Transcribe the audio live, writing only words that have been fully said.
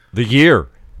The year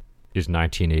is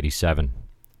 1987.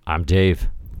 I'm Dave.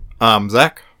 I'm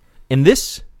Zach. And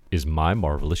this is My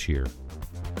Marvelous Year.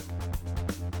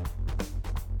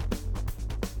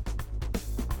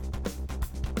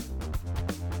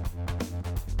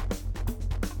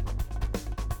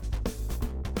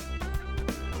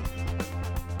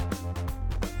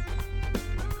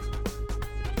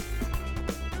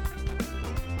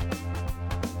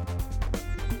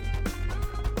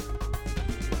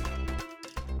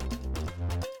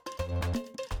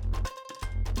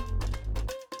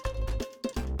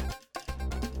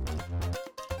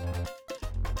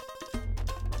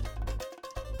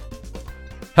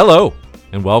 Hello,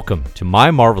 and welcome to My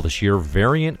Marvelous Year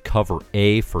variant cover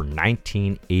A for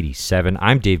 1987.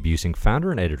 I'm Dave Busing,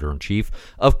 founder and editor-in-chief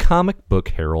of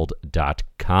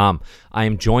comicbookherald.com. I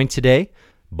am joined today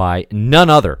by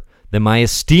none other than my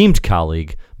esteemed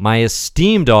colleague, my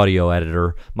esteemed audio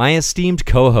editor, my esteemed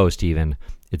co-host even.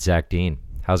 It's Zach Dean.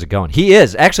 How's it going? He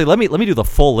is. Actually, let me do the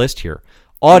full list here.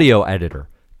 Audio editor,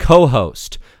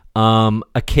 co-host,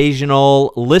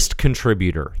 occasional list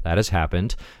contributor. That has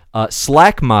happened.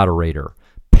 Slack moderator,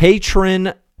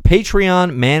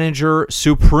 Patreon manager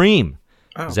supreme,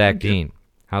 Zach Dean.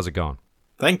 How's it going?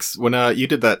 Thanks. When you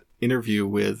did that interview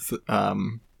with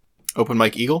Open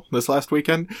Mike Eagle this last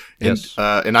weekend, and, yes.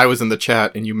 And I was in the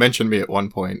chat, and you mentioned me at one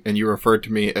point, and you referred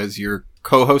to me as your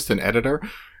co-host and editor,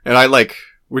 and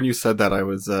when you said that, I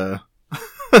was, I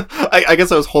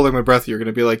guess I was holding my breath. You're going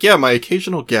to be like, yeah, my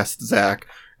occasional guest, Zach,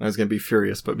 and I was going to be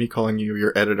furious, but me calling you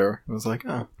your editor, I was like,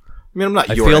 oh. I mean, I'm not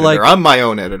your editor. Like, I'm my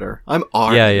own editor. I'm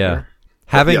our editor.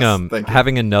 Yeah.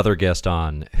 Having another guest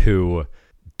on who,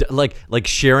 like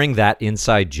sharing that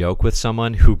inside joke with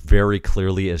someone who very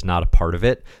clearly is not a part of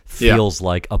it feels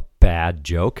like a bad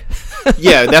joke.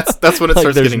 Yeah, that's when it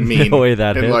starts getting mean. No way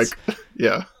that hits.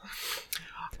 Yes.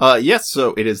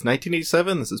 So it is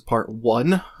 1987. This is part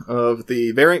one of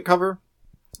the variant cover.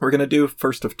 We're gonna do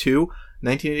first of two.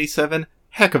 1987.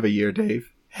 Heck of a year, Dave.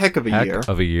 Heck of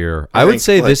a year. I would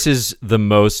say this is the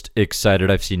most excited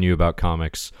I've seen you about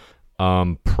comics,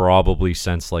 probably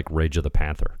since like Rage of the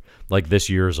Panther. Like this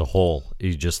year as a whole,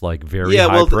 is just like very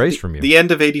high praise from you. The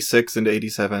end of 86 into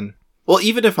 87. Well,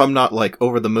 even if I'm not like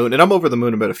over the moon, and I'm over the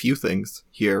moon about a few things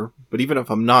here, but even if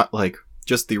I'm not, like,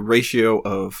 just the ratio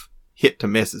of hit to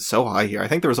miss is so high here. I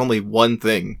think there was only one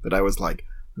thing that I was like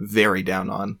very down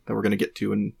on that we're going to get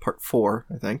to in part 4,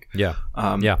 I think. Yeah.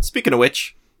 Speaking of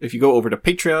which, if you go over to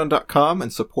patreon.com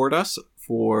and support us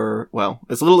for, well,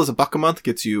 as little as $1 a month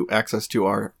gets you access to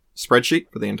our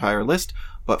spreadsheet for the entire list,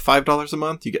 but $5 a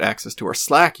month, you get access to our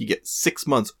Slack, you get 6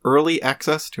 months early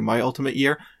access to My Ultimate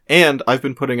Year, and I've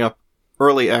been putting up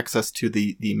early access to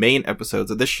the main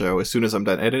episodes of this show as soon as I'm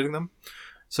done editing them.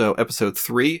 So episode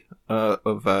 3 of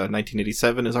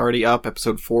 1987 is already up,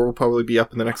 episode 4 will probably be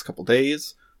up in the next couple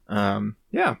days. And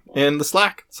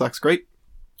the Slack's great.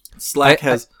 Slack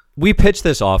has... We pitch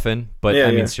this often, but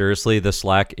I mean, seriously, the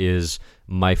Slack is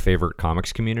my favorite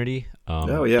comics community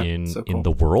in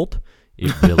the world.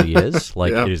 It really is.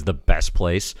 It is the best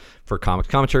place for comics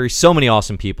commentary. So many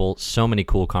awesome people, so many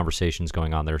cool conversations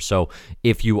going on there. So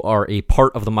if you are a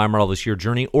part of the My Marvelous Year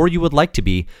journey, or you would like to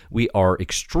be, we are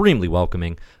extremely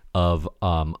welcoming of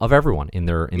everyone in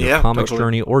their comics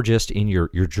journey, or just in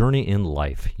your journey in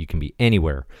life. You can be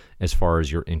anywhere as far as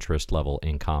your interest level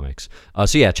in comics.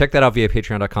 Check that out via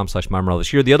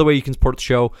patreon.com/mymarvelousyear. The other way you can support the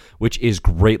show, which is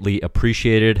greatly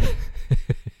appreciated.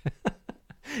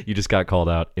 You just got called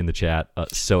out in the chat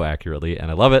so accurately, and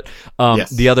I love it. Yes.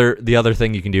 The other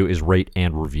thing you can do is rate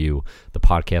and review the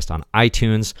podcast on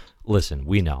iTunes. Listen,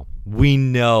 we know,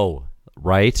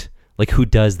 right? Like, who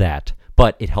does that?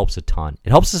 But it helps a ton. It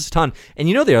helps us a ton. And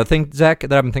you know the other thing, Zach,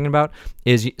 that I've been thinking about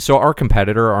is, so our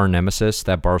competitor, our nemesis,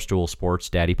 that Barstool Sports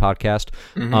Daddy podcast,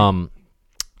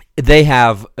 they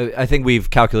have, I think we've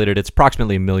calculated it's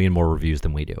approximately 1 million more reviews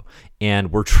than we do.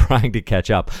 And we're trying to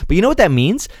catch up. But you know what that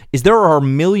means? Is there are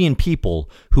 1 million people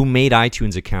who made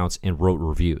iTunes accounts and wrote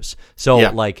reviews. So,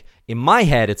 like, in my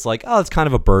head, it's like, oh, it's kind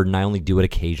of a burden. I only do it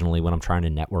occasionally when I'm trying to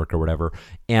network or whatever.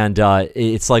 And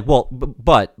it's like, well,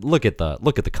 but look at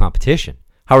the competition.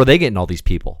 How are they getting all these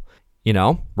people? You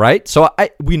know, right? So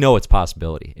we know it's a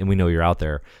possibility, and we know you're out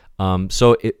there. I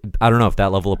don't know if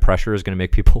that level of pressure is going to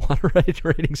make people want to write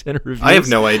ratings and reviews. I have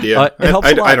no idea. It helps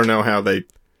a lot. I don't know how they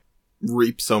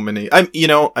reap so many.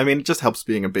 It just helps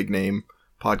being a big name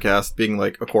podcast, being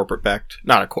like a corporate backed.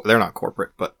 They're not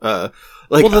corporate, but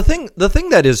the thing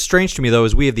that is strange to me though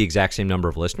is we have the exact same number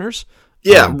of listeners.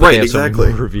 Yeah, right.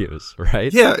 Exactly. Reviews,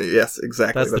 right? Yeah. Yes.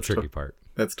 Exactly. That's the tricky part.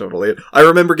 That's totally it. I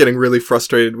remember getting really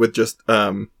frustrated with just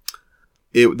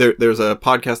there's a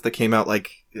podcast that came out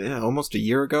like almost a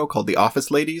year ago called The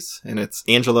Office Ladies, and it's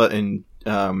Angela and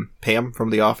Pam from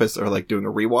The Office are like doing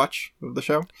a rewatch of the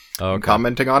show, and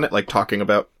commenting on it, like talking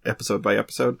about episode by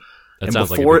episode. That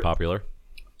sounds like it'd be popular.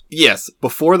 Yes,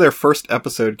 before their first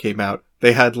episode came out,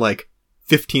 they had like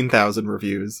 15,000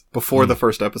 reviews before the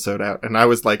first episode out, and I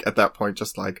was like at that point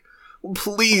just like,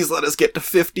 please let us get to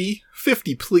 50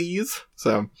 please.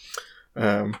 So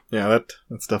that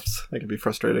that can be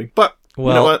frustrating, but well,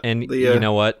 you know what? And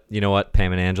you know what,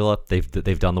 Pam and Angela,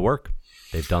 they've done the work.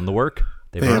 They've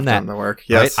earned that. Done the work.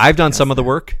 Yes, right? I've done some of the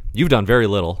work. You've done very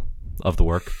little of the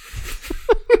work.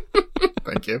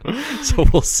 Thank you. So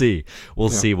we'll see. We'll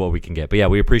see what we can get. But yeah,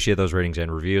 we appreciate those ratings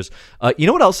and reviews. You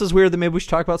know what else is weird that maybe we should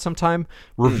talk about sometime?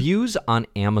 Reviews on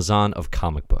Amazon of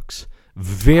comic books.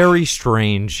 Very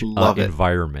strange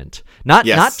environment. Not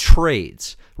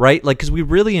trades, right? Like, because we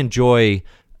really enjoy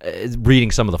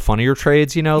reading some of the funnier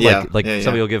trades, you know?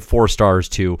 Somebody will give 4 stars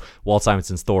to Walt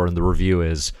Simonson's Thor, and the review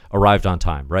is arrived on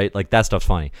time, right? Like, that stuff's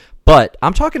funny. But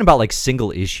I'm talking about, like,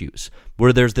 single issues,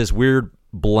 where there's this weird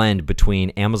blend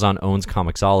between Amazon owns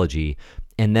Comixology,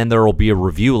 and then there will be a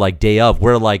review, like, day of,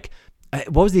 where, like,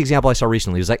 what was the example I saw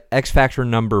recently? It was, like, X Factor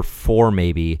number 4,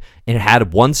 maybe, and it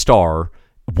had 1 star,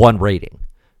 1 rating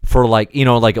for like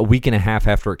a week and a half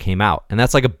after it came out, and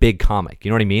that's like a big comic, you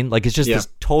know what I mean? Like, it's just this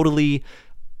totally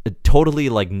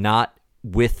like not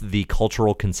with the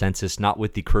cultural consensus, not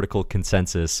with the critical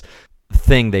consensus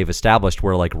thing they've established,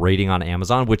 where like rating on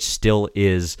Amazon, which still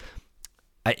is,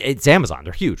 it's Amazon,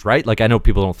 they're huge, right? Like, I know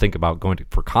people don't think about going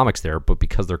for comics there, but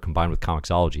because they're combined with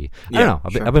Comixology, I don't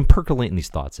know. I've been percolating these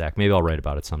thoughts, Zach. Maybe I'll write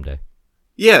about it someday.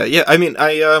 Yeah. I mean,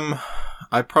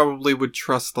 I probably would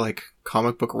trust like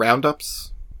comic book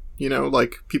roundups, you know,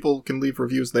 like people can leave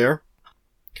reviews there.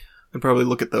 I'd probably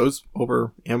look at those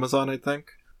over Amazon, I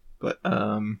think. But,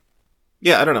 I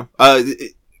don't know.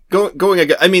 Going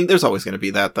again, I mean, there's always going to be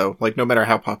that though. Like, no matter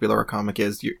how popular a comic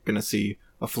is, you're going to see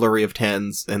a flurry of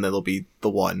 10s, and then there'll be the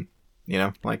 1, you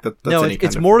know, like that's no,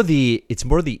 it's more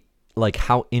the like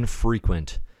how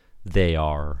infrequent they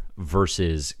are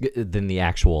versus than the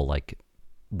actual like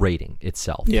rating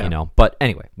itself, you know. But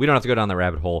anyway, we don't have to go down the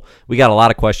rabbit hole. We got a lot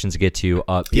of questions to get to.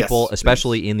 People,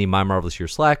 especially in the My Marvelous Year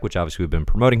Slack, which obviously we've been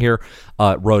promoting here,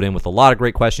 wrote in with a lot of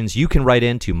great questions. You can write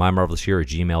in to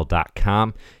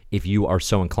mymarvelousyear@gmail.com if you are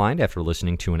so inclined after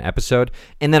listening to an episode.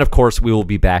 And then, of course, we will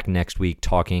be back next week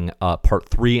talking part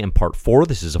 3 and part 4.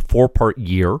 This is a 4-part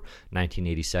year,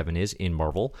 1987 is, in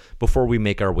Marvel, before we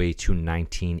make our way to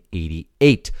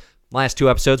 1988. Last 2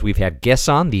 episodes, we've had guests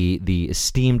on, the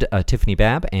esteemed Tiffany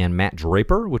Babb and Matt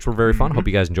Draper, which were very fun. Hope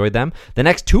you guys enjoyed them. The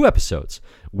next 2 episodes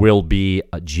will be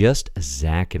just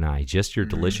Zach and I, just your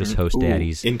delicious host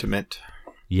daddies. Intimate.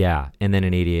 Yeah, and then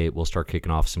in 88, we'll start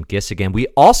kicking off some guests again. We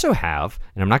also have,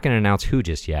 and I'm not going to announce who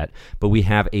just yet, but we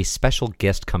have a special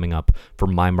guest coming up for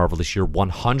My Marvelous Year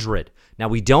 100. Now,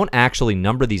 we don't actually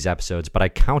number these episodes, but I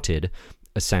counted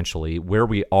essentially where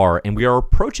we are, and we are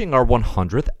approaching our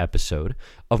 100th episode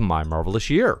of My Marvelous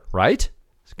Year, right?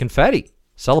 It's confetti,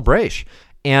 celebration.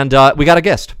 And we got a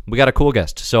guest. We got a cool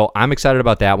guest. So I'm excited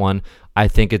about that one. I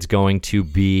think it's going to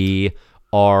be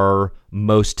our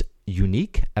most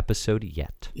unique episode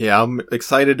yet. Yeah, I'm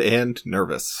excited and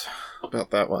nervous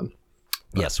about that one.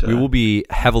 But, yes, we will be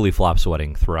heavily flop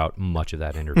sweating throughout much of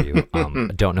that interview.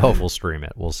 Don't know if we'll stream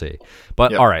it. We'll see.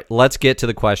 But all right, let's get to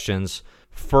the questions.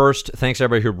 First, thanks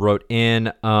everybody who wrote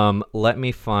in. Let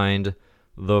me find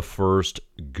the first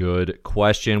good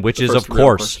question, which is, of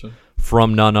course,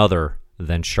 from none other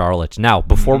than Charlotte. Now,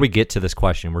 before we get to this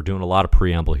question, we're doing a lot of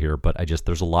preamble here, but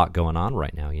there's a lot going on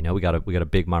right now. You know, we got a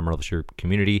big My Marvelous Year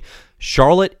community.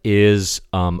 Charlotte is,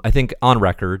 I think, on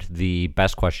record, the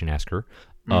best question asker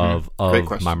of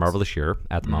My Marvelous Year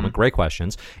at the moment. Great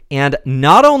questions. And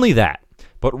not only that,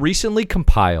 but recently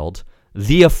compiled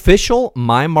the official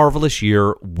My Marvelous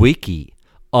Year wiki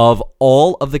of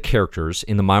all of the characters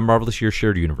in the My Marvelous Year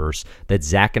shared universe that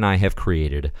Zach and I have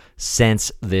created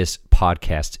since this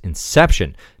podcast's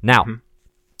inception. Now,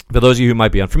 for those of you who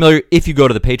might be unfamiliar, if you go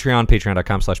to the Patreon,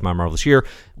 patreon.com/MyMarvelousYear,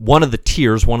 one of the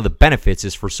tiers, one of the benefits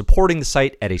is for supporting the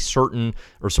site at a certain,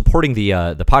 or supporting the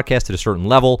podcast at a certain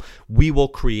level, we will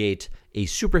create a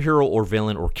superhero or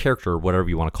villain or character, whatever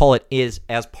you want to call it, is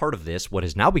as part of this, what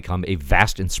has now become a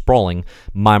vast and sprawling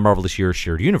My Marvelous Year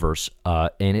shared universe.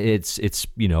 And it's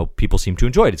people seem to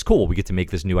enjoy it. It's cool. We get to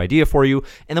make this new idea for you,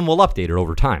 and then we'll update it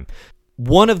over time.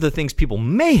 One of the things people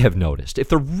may have noticed, if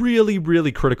they're really,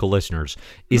 really critical listeners,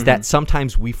 is that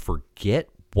sometimes we forget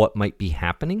what might be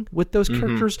happening with those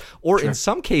characters, or in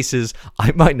some cases,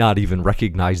 I might not even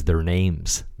recognize their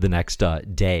names the next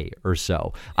day or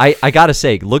so. I gotta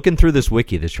say, looking through this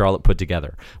wiki that Charlotte put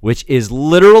together, which is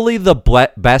literally the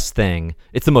best thing,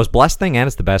 it's the most blessed thing and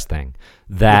it's the best thing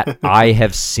that I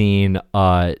have seen.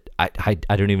 I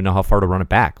don't even know how far to run it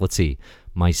back. Let's see.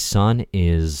 My son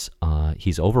is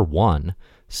he's over 1.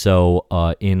 So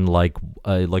in like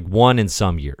 1 in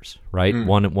some years, right?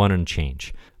 One and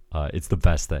change. It's the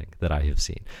best thing that I have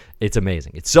seen. It's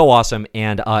amazing. It's so awesome,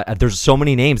 and there's so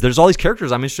many names. There's all these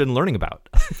characters I'm interested in learning about.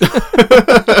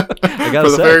 I gotta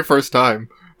For the say. very first time.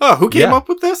 Oh, who came up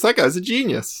with this? That guy's a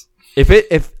genius.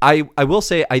 If I will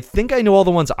say, I think I know all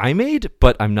the ones I made,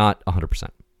 but I'm not 100%.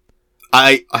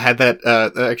 I had that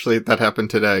actually that happened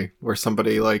today, where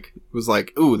somebody like was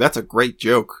like, "Ooh, that's a great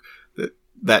joke.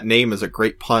 That name is a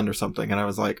great pun or something," and I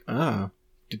was like, "Oh,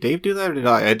 did Dave do that or did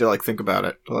I?" I had to like think about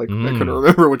it. Like I couldn't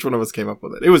remember which one of us came up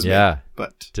with it. It was me,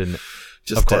 but didn't.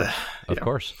 Just of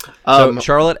course. So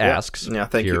Charlotte asks. Yeah,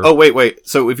 thank you. Oh, wait.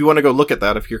 So if you want to go look at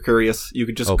that, if you're curious, you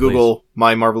could just Google please.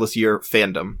 My Marvelous Year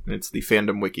fandom. It's the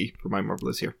fandom wiki for My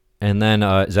Marvelous Year. And then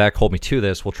Zach, hold me to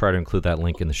this. We'll try to include that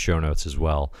link in the show notes as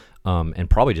well. And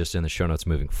probably just in the show notes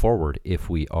moving forward if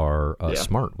we are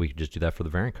smart. We could just do that for the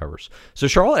variant covers. So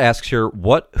Charlotte asks here,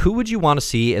 who would you want to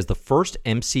see as the first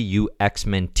MCU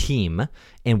X-Men team,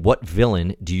 and what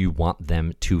villain do you want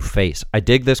them to face? I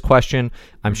dig this question.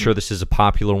 I'm sure this is a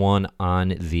popular one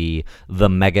on the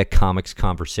Mega Comics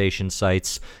conversation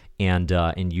sites and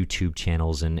YouTube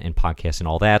channels and podcasts and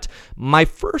all that. My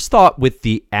first thought with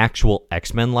the actual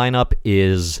X-Men lineup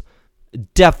is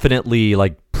definitely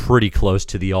like pretty close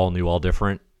to the all new, all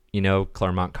different,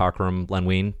 Claremont, Cockrum, Len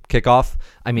Wein kickoff.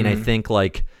 I mean, I think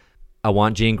like I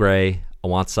want Jean Grey, I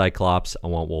want Cyclops, I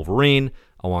want Wolverine,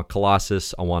 I want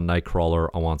Colossus, I want Nightcrawler,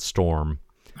 I want Storm.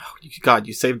 Oh, God,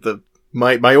 you saved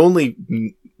my only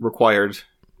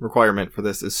requirement for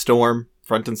this is Storm,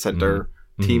 front and center,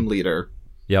 team leader.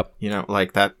 Yep.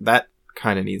 Like that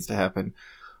kind of needs to happen.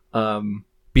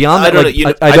 Beyond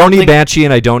that, I don't need Banshee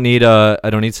and I don't need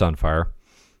Sunfire,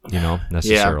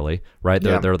 necessarily, right?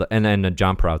 They're and then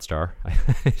John Proudstar,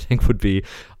 I think would be,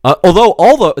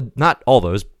 although not all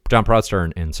those, John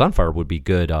Proudstar and Sunfire would be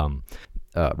good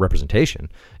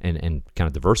representation and kind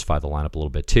of diversify the lineup a little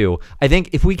bit too. I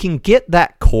think if we can get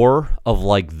that core of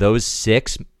like those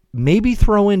 6, maybe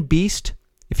throw in Beast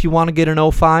if you want to get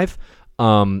an 05.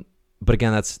 But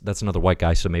again, that's another white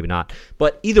guy, so maybe not.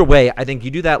 But either way, I think you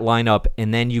do that lineup,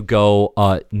 and then you go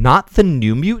not the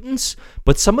New Mutants,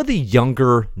 but some of the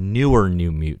younger, newer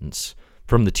New Mutants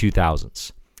from the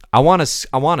 2000s. I want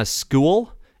a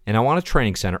school, and I want a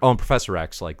training center. Oh, and Professor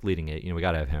X like leading it. We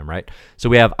got to have him, right?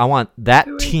 So I want that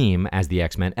team as the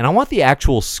X-Men, and I want the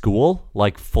actual school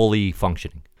like fully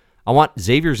functioning. I want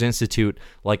Xavier's Institute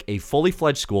like a fully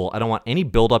fledged school. I don't want any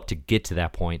build up to get to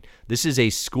that point. This is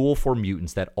a school for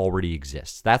mutants that already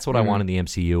exists. That's what I want in the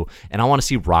MCU. And I want to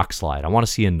see Rockslide. I want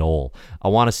to see a Knoll. I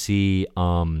want to see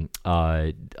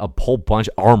a whole bunch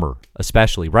of Armor,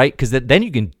 especially, right? Because then you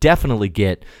can definitely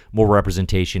get more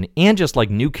representation and just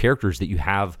like new characters that you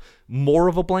have more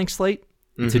of a blank slate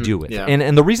to do with. Yeah.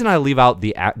 And the reason I leave out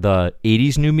the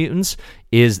 80s New Mutants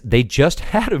is they just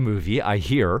had a movie,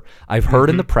 I've heard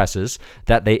in the presses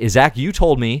that Zach, you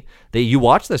told me that you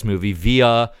watched this movie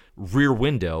via rear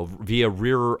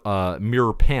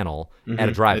mirror panel at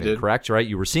a drive-in, correct? Right?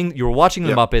 You were watching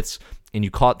the Muppets and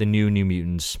you caught the New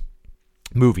Mutants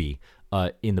movie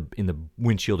in the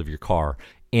windshield of your car.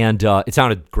 And it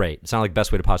sounded great. It sounded like the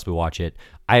best way to possibly watch it.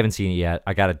 I haven't seen it yet.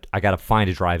 I gotta find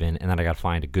a drive-in, and then I gotta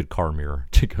find a good car mirror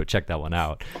to go check that one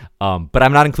out. But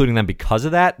I'm not including them because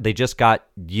of that. They just got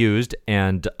used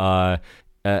and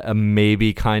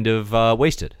maybe kind of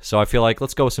wasted. So I feel like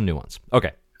let's go with some new ones.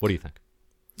 Okay, what do you think?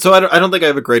 So I don't think I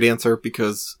have a great answer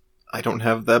because I don't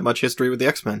have that much history with the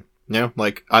X-Men.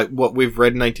 Like what we've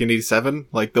read in 1987.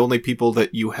 Like the only people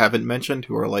that you haven't mentioned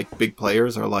who are like big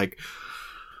players are like.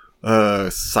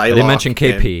 Psylocke. They mentioned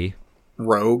KP.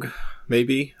 Rogue,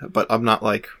 maybe, but I'm not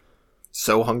like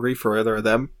so hungry for either of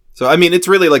them. So I mean, it's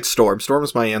really like Storm. Storm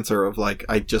is my answer of like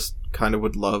I just kind of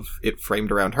would love it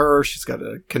framed around her. She's got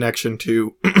a connection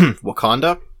to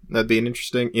Wakanda. That'd be an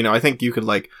interesting. I think you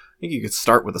could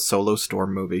start with a solo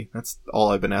Storm movie. That's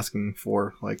all I've been asking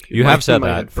for. Like you have said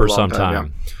that for some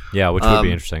time. Yeah, which would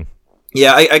be interesting.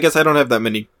 Yeah, I guess I don't have that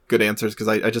many good answers because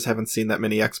I just haven't seen that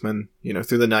many X-Men,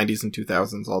 through the 90s and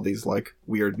 2000s, all these like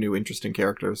weird new interesting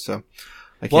characters. So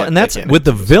I can't. Well, and that's with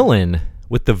the villain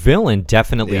with the villain,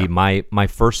 definitely my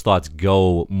first thoughts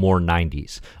go more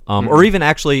 90s, or even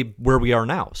actually where we are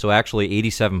now. So actually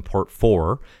 87 Part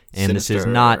 4, and Sinister. this is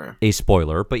not a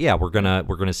spoiler, but yeah, we're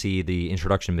gonna see the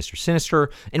introduction of Mr. Sinister,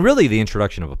 and really the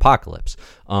introduction of Apocalypse,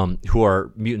 who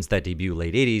are mutants that debut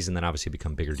late 80s and then obviously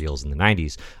become bigger deals in the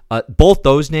 90s. Both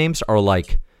those names are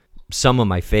like some of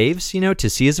my faves, to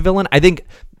see as a villain. I think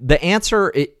the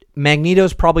answer,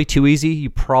 Magneto's probably too easy. You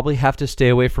probably have to stay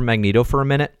away from Magneto for a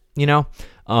minute,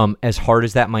 as hard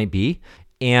as that might be.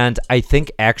 And I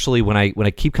think actually when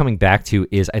I keep coming back to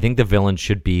is I think the villain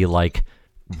should be like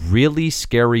really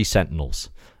scary Sentinels.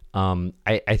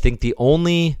 I think the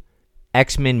only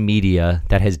X-Men media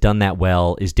that has done that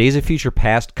well is Days of Future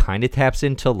Past kind of taps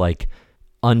into like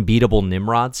unbeatable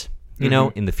Nimrods,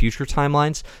 in the future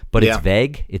timelines, but it's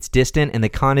vague, it's distant, and they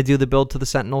kind of do the build to the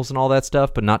Sentinels and all that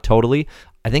stuff, but not totally.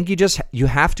 I think you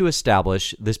have to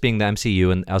establish, this being the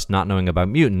MCU and us not knowing about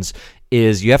mutants,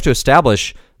 is you have to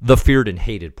establish the feared and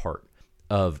hated part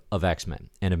of X-Men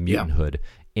and of mutanthood.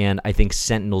 And I think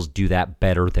Sentinels do that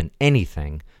better than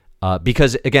anything.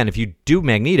 Because, again, if you do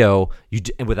Magneto,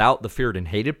 without the feared and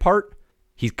hated part,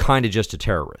 he's kind of just a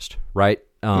terrorist, right?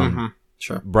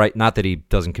 Sure. Right? Not that he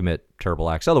doesn't commit terrible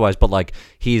acts otherwise, but like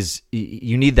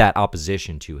you need that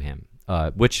opposition to him,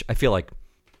 which I feel like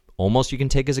almost you can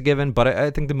take as a given, but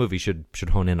I think the movie should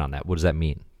hone in on that. What does that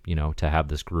mean? To have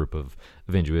this group of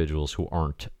individuals who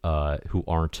aren't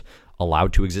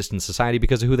allowed to exist in society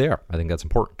because of who they are. I think that's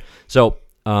important. So,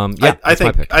 I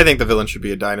think the villain should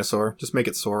be a dinosaur. Just make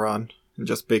it Sauron and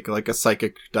just make like a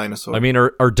psychic dinosaur. I mean,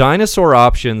 our dinosaur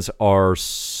options are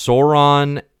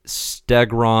Sauron,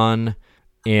 Stegron,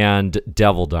 and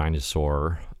Devil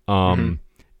Dinosaur.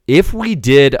 If we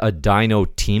did a Dino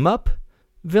team up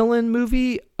villain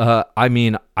movie, I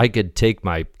mean, I could take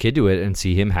my kid to it and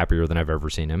see him happier than I've ever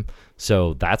seen him.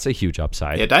 So that's a huge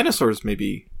upside. Yeah, dinosaurs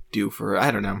maybe due for, I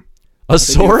don't know. A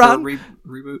Sauron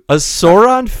reboot. A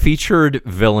Sauron featured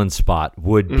villain spot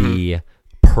would be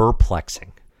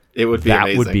perplexing. It would be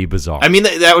amazing. That would be bizarre. I mean,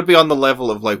 that would be on the level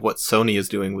of like what Sony is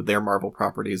doing with their Marvel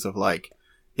properties of like,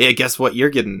 yeah, guess what? You're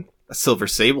getting a Silver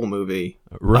Sable movie.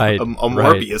 Right. A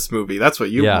Morbius movie. That's what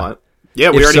you want.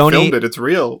 Yeah, we If already filmed it. It's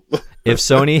real. If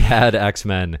Sony had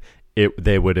X-Men,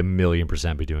 they would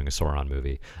 1,000,000% be doing a Sauron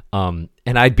movie. And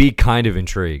I'd be kind of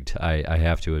intrigued, I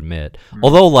have to admit.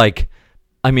 Although, like,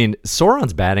 I mean,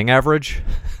 Sauron's batting average,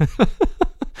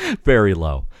 very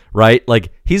low, right?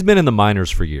 Like, he's been in the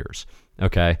minors for years,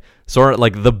 okay? Sauron,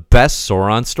 like, the best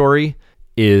Sauron story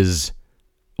is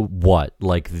what?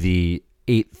 Like, the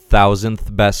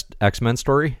 8,000th best X-Men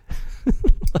story?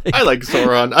 I like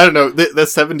Sauron. I don't know. The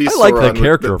 70s I like Sauron the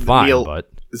character with fine, but...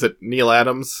 Is it Neil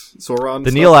Adams Sauron?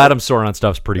 The Neil Adams Sauron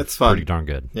stuff's pretty fun. Pretty darn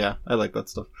good. Yeah, I like that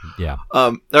stuff. Yeah.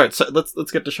 All right, so let's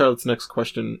get to Charlotte's next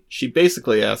question. She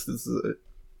basically asked, this is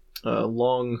a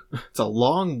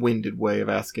long-winded way of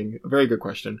asking a very good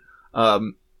question.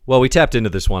 Well, we tapped into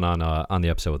this one on the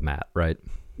episode with Matt, right?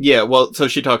 Yeah, well, so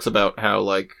she talks about how,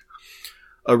 like,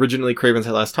 originally Kraven's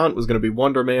Last Hunt was going to be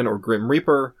Wonder Man or Grim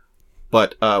Reaper,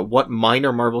 but what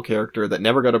minor Marvel character that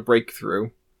never got a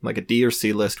breakthrough, like a D or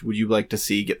C list, would you like to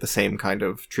see get the same kind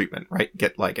of treatment, right?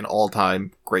 Get, like, an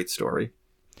all-time great story.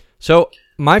 So,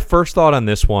 my first thought on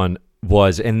this one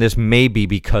was, and this may be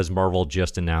because Marvel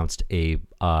just announced a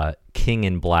King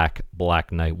in Black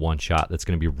Knight one-shot that's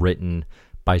going to be written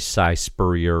by Cy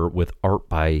Spurrier with art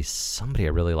by somebody I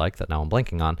really like that now I'm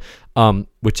blanking on,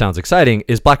 which sounds exciting,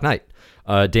 is Black Knight.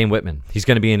 Dane Whitman. He's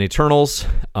going to be in Eternals.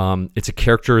 It's a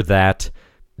character that,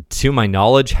 to my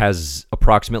knowledge, has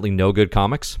approximately no good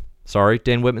comics. Sorry,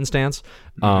 Dane Whitman stands.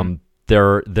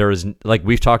 There is, like,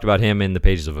 we've talked about him in the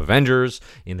pages of Avengers,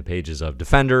 in the pages of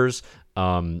Defenders,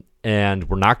 and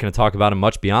we're not going to talk about him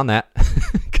much beyond that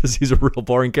because he's a real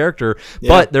boring character. Yeah.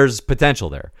 But there's potential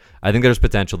there. I think there's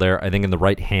potential there. I think in the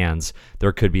right hands,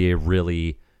 there could be a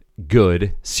really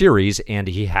good series, and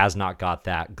he has not got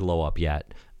that glow up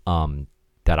yet.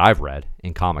 That I've read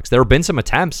in comics. There have been some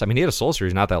attempts. I mean, he had a Soul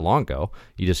series not that long ago.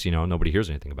 You just, nobody hears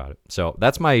anything about it. So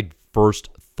that's my first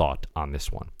thought on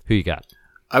this one. Who you got?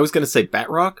 I was going to say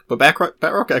Batroc, but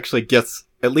Batroc actually gets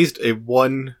at least a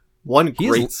one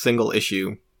great single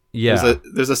issue. Yeah.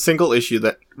 There's a single issue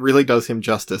that really does him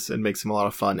justice and makes him a lot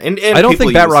of fun. And I don't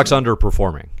think Batroc's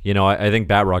underperforming. I think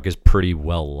Batroc is pretty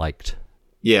well liked.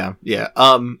 Yeah.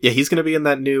 He's going to be in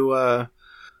that new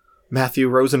Matthew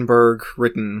Rosenberg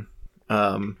written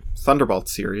Thunderbolt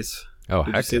series. Oh,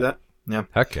 Did you see that? Yeah.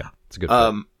 Heck yeah. It's a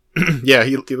good yeah,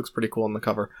 he looks pretty cool on the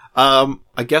cover.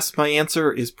 I guess my answer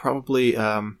is probably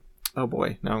oh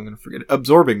boy, now I'm gonna forget it.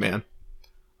 Absorbing Man.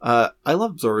 I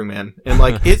love Absorbing Man. And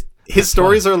like his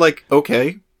stories are like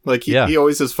okay. Like, he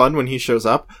always has fun when he shows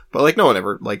up, but, like, no one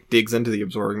ever, like, digs into the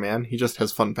Absorbing Man. He just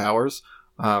has fun powers.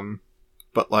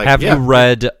 But, like, have you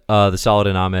read the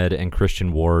Saladin Ahmed and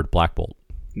Christian Ward Black Bolt?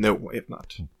 No, I have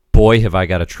not. Boy, have I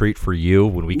got a treat for you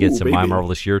when we get to baby. My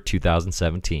Marvelous Year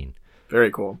 2017.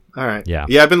 Very cool. All right. Yeah.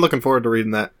 Yeah, I've been looking forward to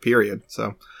reading that period,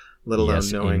 so let alone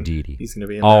Yes, knowing indeedy. he's going to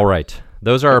be in All there. right.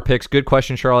 Those are our picks. Good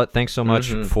question, Charlotte. Thanks so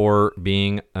much for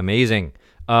being amazing.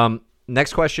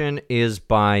 Next question is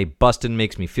by Bustin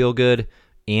Makes Me Feel Good.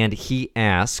 And he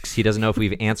asks, he doesn't know if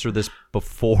we've answered this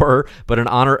before, but in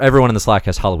honor, everyone in the Slack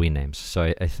has Halloween names. So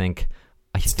I think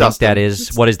Dustin. that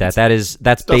is, what is that? That's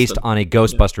based Dustin. on a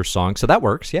Ghostbusters song. So that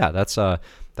works. Yeah, that's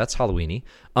Halloween-y.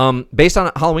 Based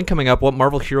on Halloween coming up, what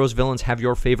Marvel heroes, villains have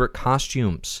your favorite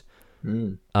costumes?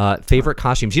 Favorite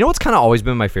costumes. You know what's kind of always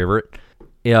been my favorite?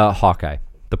 Hawkeye.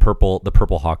 The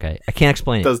purple Hawkeye. I can't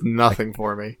explain it. Does nothing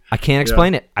for me. I can't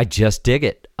explain it. I just dig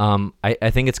it.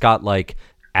 I think it's got, like,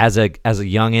 as a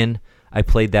youngin', I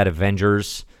played that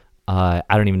Avengers. I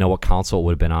don't even know what console it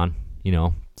would have been on. You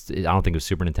know, I don't think it was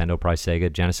Super Nintendo, probably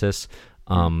Sega, Genesis,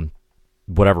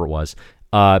 whatever it was.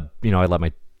 You know, I let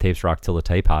my tapes rock till the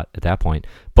tape hot at that point.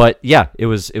 But yeah, it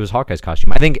was Hawkeye's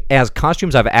costume. I think as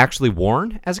costumes I've actually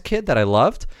worn as a kid that I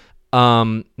loved,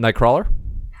 Nightcrawler.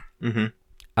 Mm-hmm.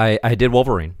 I did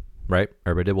Wolverine, right?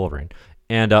 Everybody did Wolverine.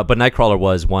 And but Nightcrawler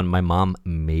was one my mom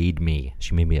made me.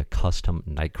 She made me a custom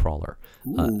Nightcrawler.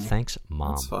 Thanks,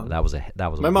 Mom. That's fun. That was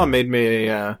My mom made me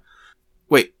a.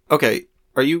 Wait, okay.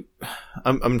 Are you?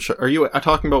 I'm sure. Are you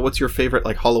talking about what's your favorite,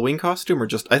 like, Halloween costume, or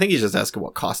just? I think he's just asking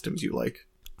what costumes you like.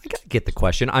 I gotta get the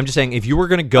question. I'm just saying, if you were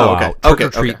gonna go out trick or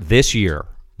treat this year,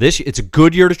 it's a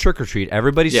good year to trick or treat.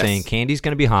 Everybody's saying candy's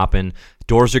gonna be hopping,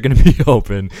 doors are gonna be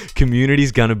open,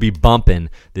 community's gonna be bumping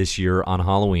this year on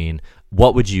Halloween.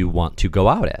 What would you want to go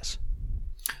out as?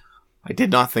 I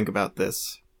did not think about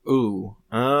this. Ooh.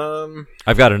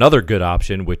 I've got another good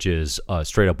option, which is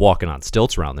straight up walking on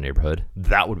stilts around the neighborhood.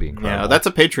 That would be incredible. Yeah, that's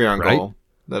a Patreon goal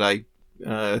that I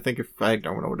think if I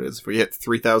don't know what it is, if we hit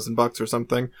 $3,000 or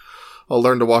something, I'll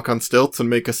learn to walk on stilts and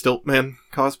make a Stiltman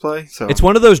cosplay. So it's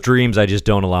one of those dreams I just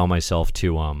don't allow myself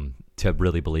to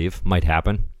really believe might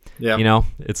happen. Yeah. You know,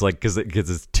 it's like because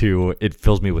it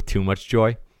fills me with too much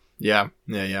joy. Yeah.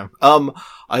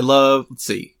 I love, let's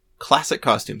see, classic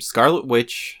costumes. Scarlet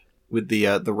Witch with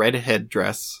the red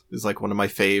headdress is, like, one of my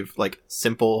fave, like,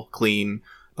 simple, clean,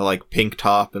 the, like, pink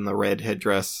top and the red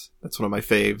headdress. That's one of my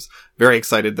faves. Very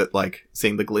excited that, like,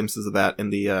 seeing the glimpses of that in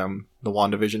the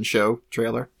WandaVision show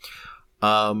trailer.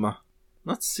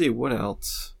 Let's see, what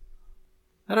else?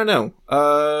 I don't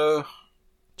know.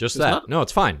 Just that. No,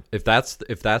 it's fine. If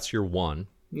that's your one.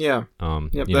 Yeah.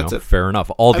 Yep, that's it. Fair enough.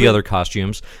 All the other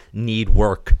costumes need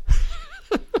work.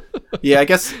 Yeah, I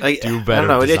guess I don't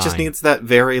know. design. It just needs that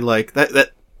very, like,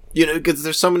 that you know, because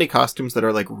there's so many costumes that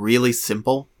are, like, really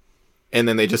simple, and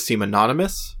then they just seem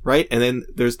anonymous, right? And then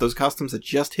there's those costumes that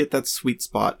just hit that sweet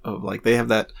spot of, like, they have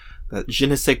that je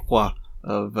ne sais quoi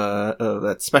of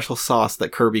that special sauce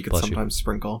that Kirby could sometimes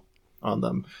sprinkle on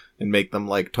them and make them,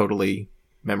 like, totally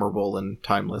memorable and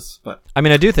timeless. But I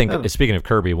mean, I do think, speaking of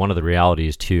Kirby, one of the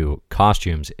realities to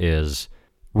costumes is,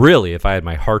 really, if I had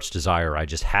my heart's desire, I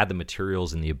just had the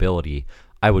materials and the ability,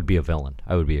 I would be a villain.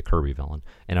 I would be a Kirby villain.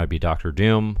 And I'd be Doctor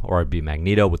Doom, or I'd be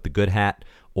Magneto with the good hat,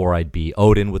 or I'd be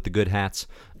Odin with the good hats.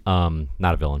 Not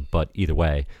a villain, but either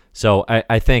way. So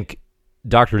I think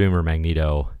Doctor Doom or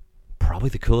Magneto, probably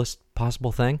the coolest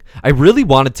possible thing. I really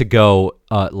wanted to go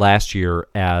last year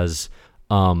as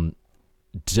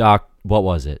what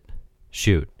was it?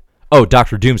 Shoot. Oh,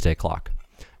 Dr. Doomsday Clock.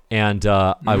 And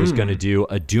I was going to do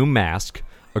a Doom mask,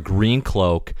 a green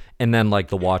cloak, and then, like,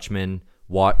 the Watchman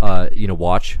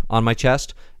watch on my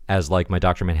chest as, like, my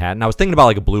Dr. Manhattan. I was thinking about,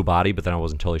 like, a blue body, but then I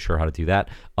wasn't totally sure how to do that.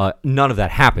 None of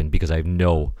that happened because I have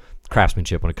no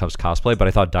craftsmanship when it comes to cosplay, but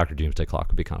I thought Dr. Doomsday Clock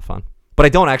would be kind of fun. But I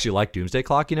don't actually like Doomsday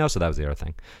Clock, so that was the other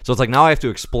thing. So it's like, now I have to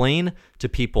explain to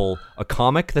people a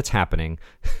comic that's happening,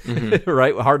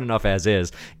 right? Hard enough as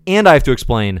is. And I have to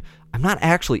explain, I'm not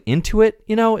actually into it,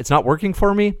 it's not working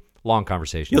for me. Long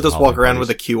conversation. You'll just walk around with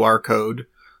a QR code,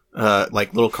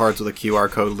 like little cards with a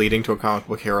QR code leading to a Comic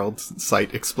Book Herald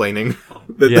site explaining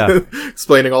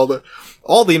explaining all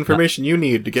the information you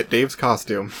need to get Dave's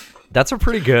costume. That's a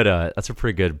pretty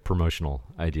good promotional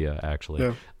idea, actually.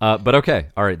 Yeah. But okay,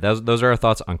 all right. Those are our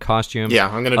thoughts on costume. Yeah,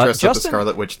 I'm going to dress up as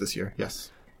Scarlet Witch this year.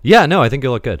 Yes. Yeah, no, I think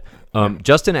you'll look good.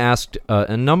 Justin asked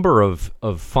a number of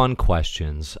fun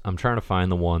questions. I'm trying to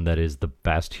find the one that is the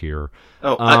best here.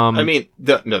 Oh, I mean,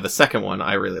 the second one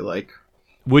I really like.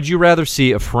 Would you rather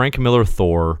see a Frank Miller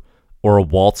Thor or a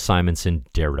Walt Simonson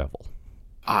Daredevil?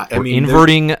 We're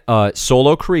inverting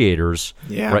solo creators,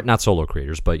 Yeah. right? Not solo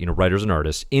creators, but writers and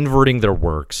artists inverting their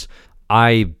works.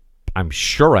 I'm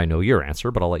sure I know your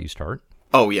answer, but I'll let you start.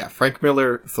 Oh yeah, Frank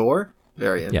Miller Thor.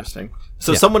 Very interesting.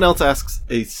 So someone else asks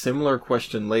a similar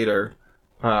question later.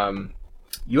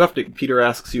 Peter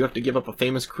asks, you have to give up a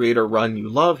famous creator run you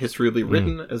love, history will be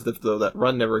written as if though that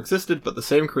run never existed, but the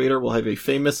same creator will have a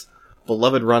famous,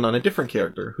 beloved run on a different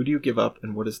character. Who do you give up,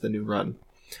 and what is the new run?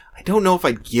 I don't know if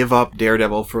I'd give up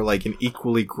Daredevil for like an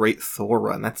equally great Thor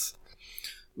run. That's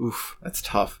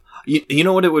tough. You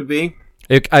know what it would be?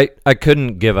 I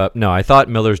couldn't give up. No, I thought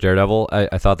Miller's Daredevil.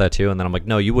 I thought that too, and then I'm like,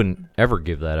 no, you wouldn't ever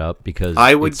give that up because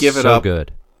I would it's give it so up.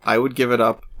 good. I would give it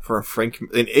up for a Frank.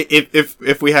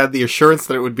 If we had the assurance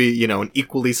that it would be an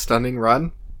equally stunning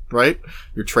run, right?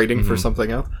 You're trading for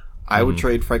something else. I would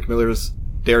trade Frank Miller's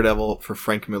Daredevil for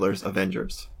Frank Miller's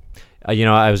Avengers.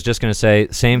 I was just gonna say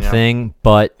same thing,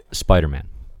 but Spider-Man.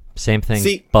 Same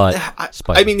thing, but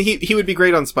Spider-Man. I mean, he would be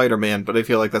great on Spider-Man, but I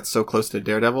feel like that's so close to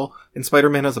Daredevil. And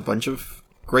Spider-Man has a bunch of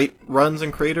great runs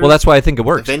and creators. Well, that's why I think it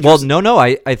works. Avengers- Well, no,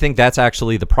 I think that's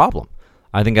actually the problem.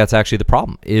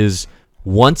 Is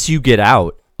once you get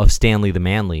out of Stanley the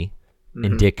Manly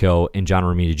and Ditko and John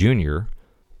Romita Jr.,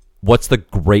 what's the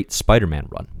great Spider-Man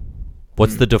run?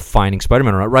 What's the defining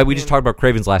Spider-Man run? Right, we just talked about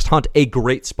Kraven's Last Hunt, a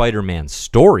great Spider-Man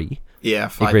story.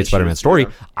 Yeah, a great Spider-Man story.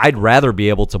 Yeah. I'd rather be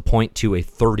able to point to a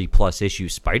 30-plus issue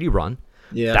Spidey run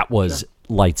that was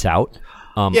lights out.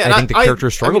 I think the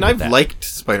characters struggle with that. I've liked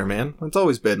Spider-Man. It's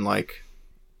always been like,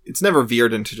 it's never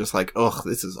veered into just like, ugh,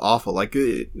 this is awful. Like,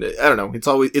 I don't know.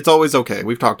 It's always okay.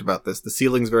 We've talked about this. The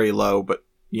ceiling's very low, but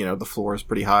the floor is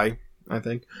pretty high, I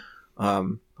think,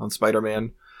 on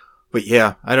Spider-Man. But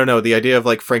yeah, I don't know. The idea of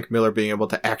like Frank Miller being able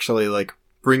to actually like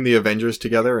bring the Avengers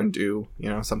together and do,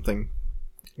 something.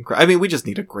 I mean, we just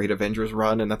need a great Avengers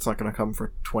run, and that's not going to come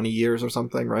for 20 years or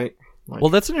something, right? Well,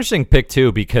 that's an interesting pick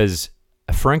too, because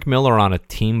Frank Miller on a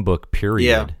team book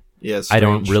period. Yeah. I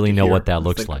don't really know what that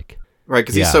looks like. Right,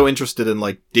 because he's so interested in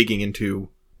like digging into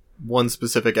one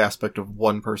specific aspect of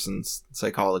one person's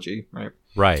psychology, right?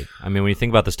 Right. I mean, when you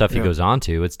think about the stuff he goes on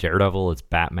to, it's Daredevil, it's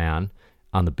Batman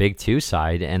on the big two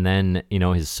side, and then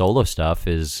his solo stuff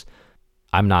is.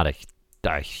 I'm not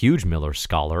a huge Miller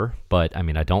scholar, but I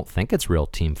mean, I don't think it's real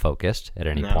team focused at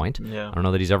any point. Yeah. I don't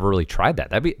know that he's ever really tried that.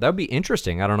 That'd be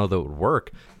interesting. I don't know that it would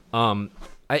work.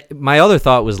 My other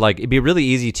thought was like it'd be really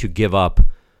easy to give up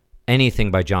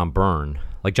anything by John Byrne,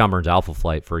 like John Byrne's Alpha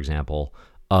Flight, for example.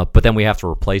 But then we have to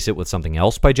replace it with something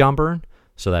else by John Byrne,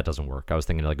 so that doesn't work. I was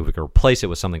thinking like if we could replace it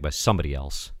with something by somebody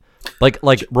else, like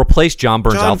replace John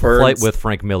Byrne's Alpha Flight with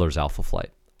Frank Miller's Alpha Flight.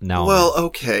 Now, well,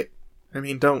 okay. I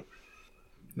mean,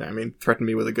 threaten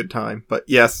me with a good time, but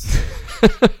yes.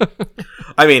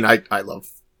 I mean, I love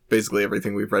basically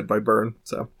everything we've read by Byrne,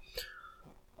 so.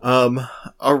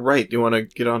 All right. Do you want to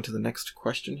get on to the next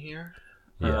question here?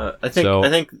 Yeah. I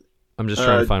think I'm just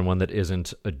trying to find one that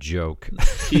isn't a joke.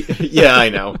 Yeah, I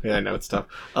know. It's tough.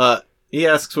 He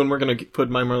asks when we're going to put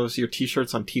My Marvelous Year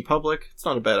t-shirts on TeePublic. It's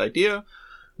not a bad idea.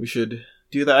 We should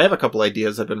do that. I have a couple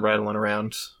ideas I've been rattling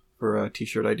around for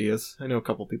t-shirt ideas. I know a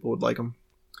couple people would like them.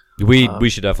 We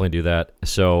should definitely do that.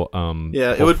 So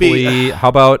it would be. How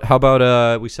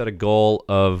about we set a goal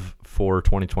for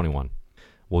 2021?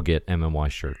 We'll get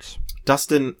MMY shirts.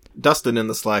 Dustin in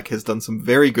the Slack has done some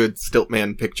very good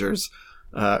Stiltman pictures.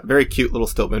 Very cute little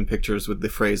Stiltman pictures with the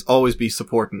phrase "always be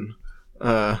supportin'"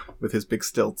 with his big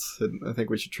stilts. And I think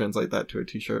we should translate that to a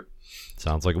t-shirt.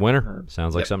 Sounds like a winner.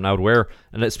 Sounds like something I would wear.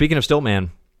 And speaking of Stiltman,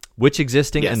 which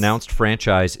existing announced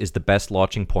franchise is the best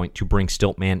launching point to bring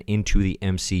Stiltman into the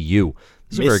MCU?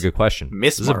 This is a very good question.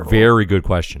 This is a very good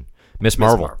question. Miss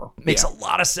Marvel. Makes a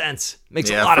lot of sense. Makes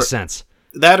a lot of sense.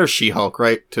 That or She-Hulk,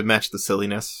 right? To match the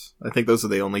silliness. I think those are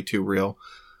the only two real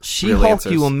She-Hulk,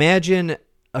 you imagine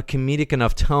a comedic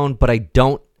enough tone, but I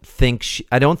don't think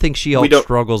She-Hulk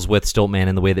struggles with Stiltman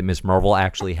in the way that Miss Marvel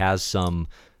actually has some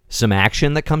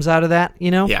action that comes out of that,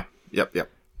 Yeah. Yep.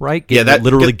 Right?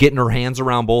 Getting her hands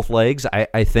around both legs.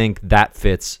 I think that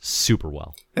fits super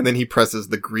well. And then he presses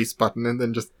the grease button and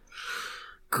then just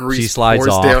grease she slides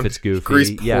pours off. Down. It's goofy.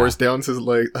 Grease pours down his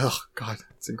leg. Oh, God.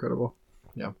 It's incredible.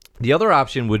 Yeah. The other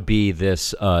option would be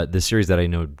this series that I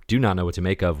do not know what to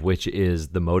make of, which is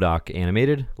the MODOK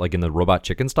animated, like in the Robot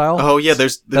Chicken style. Oh, yeah.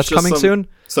 There's that's coming soon.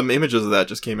 Some images of that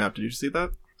just came out. Did you see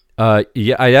that?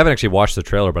 Yeah, I haven't actually watched the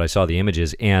trailer, but I saw the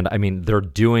images, and I mean, they're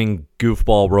doing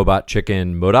goofball Robot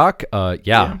Chicken MODOK.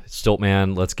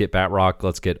 Stiltman, let's get Batroc,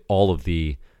 let's get all of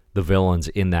the villains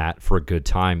in that for a good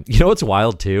time. You know what's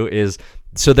wild too is,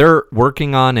 so they're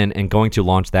working on and going to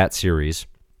launch that series,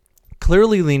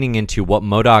 clearly leaning into what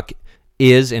MODOK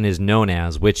is and is known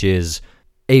as, which is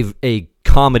a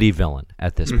comedy villain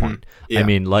at this point. Yeah, I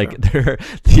mean, like,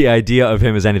 the idea of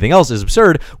him as anything else is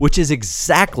absurd, which is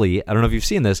exactly, I don't know if you've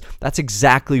seen this, that's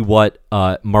exactly what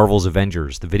Marvel's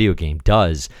Avengers, the video game,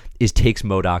 does, is takes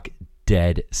MODOK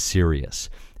dead serious.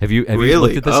 Have you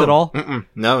looked at this at all?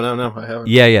 No, I haven't.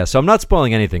 Yeah. So I'm not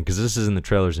spoiling anything because this is in the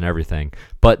trailers and everything.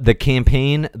 But the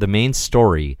campaign, the main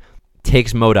story,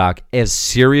 takes MODOK as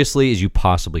seriously as you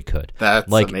possibly could. That's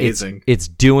like, amazing. It's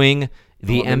doing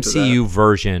the I'm into MCU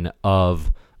version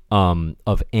of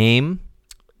AIM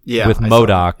with I saw that,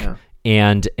 MODOK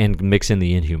and mix in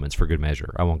the Inhumans for good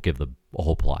measure. I won't give a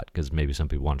whole plot because maybe some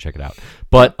people want to check it out.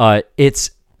 But it's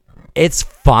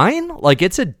fine. Like,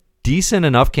 it's a decent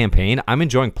enough campaign. I'm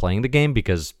enjoying playing the game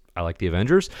because I like the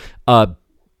Avengers.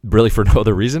 Really for no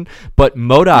other reason. But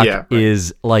MODOK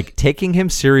is like, taking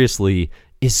him seriously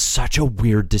is such a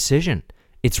weird decision.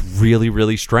 It's really,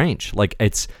 really strange. Like,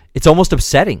 it's almost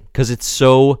upsetting because it's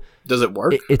so. Does it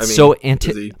work?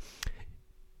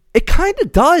 It kind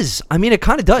of does. I mean, it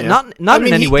kind of does. Yeah. Not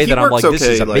in any way that I'm like, this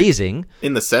is amazing. Like,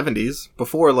 in the 70s,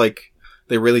 before like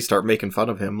they really start making fun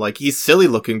of him, like, he's silly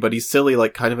looking, but he's silly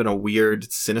like kind of in a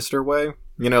weird, sinister way.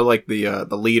 You know, like the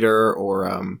leader,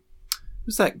 or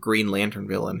who's that Green Lantern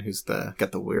villain who's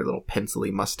got the weird little pencily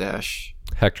mustache?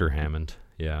 Hector Hammond.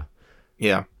 Yeah.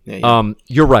 Yeah.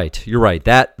 You're right.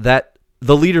 That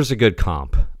the leader's a good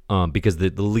comp. Because the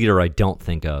leader I don't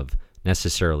think of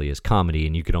necessarily as comedy,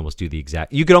 and you could almost do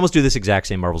this exact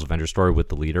same Marvel's Avengers story with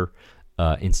the leader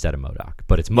instead of MODOK.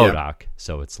 But it's MODOK,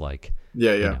 so it's like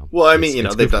well, I mean,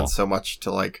 they've done so much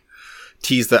to like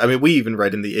tease that. I mean, we even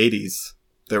read in the 80s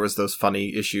there was those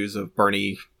funny issues of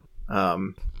Bernie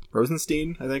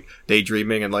Rosenstein, I think,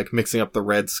 daydreaming and like mixing up the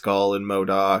Red Skull and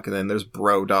MODOK, and then there's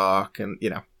BRODOK, and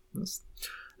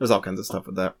there's all kinds of stuff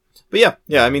with that. But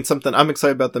yeah, I mean, something I'm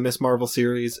excited about the Miss Marvel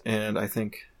series, and I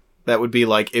think that would be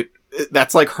like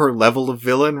that's like her level of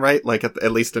villain, right? Like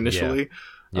at least initially,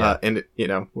 and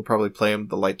we'll probably play him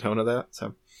the light tone of that.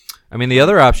 So, I mean, the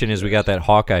other option is we got that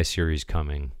Hawkeye series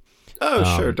coming. Oh,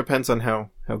 sure, depends on how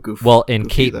goofy. Well, and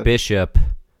Kate Bishop,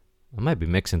 I might be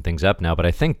mixing things up now, but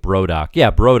I think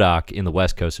BRODOK in the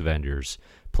West Coast Avengers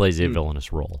plays a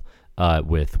villainous role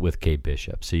with Kate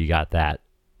Bishop. So you got that.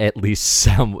 At least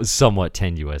somewhat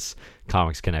tenuous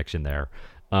comics connection there.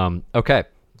 Okay,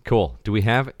 cool. Do we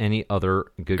have any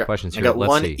other good questions here? I got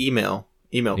one email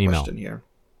question here.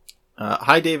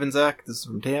 Hi, Dave and Zach. This is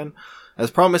from Dan.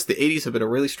 As promised, the 80s have been a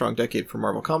really strong decade for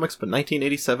Marvel Comics, but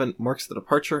 1987 marks the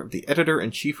departure of the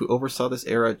editor-in-chief who oversaw this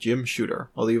era, Jim Shooter.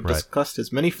 Although you've discussed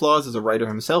his many flaws as a writer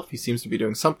himself, he seems to be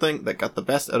doing something that got the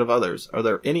best out of others. Are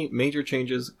there any major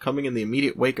changes coming in the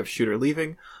immediate wake of Shooter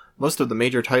leaving? Most of the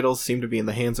major titles seem to be in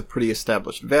the hands of pretty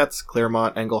established vets,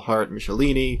 Claremont, Englehart,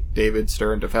 Michelini, David,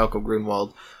 Stern, DeFalco,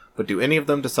 Grunwald. But do any of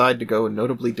them decide to go in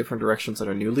notably different directions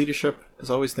under new leadership? As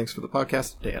always, thanks for the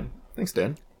podcast, Dan. Thanks,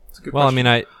 Dan. That's a good question. I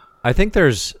mean, I think that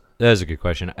is a good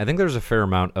question. I think there's a fair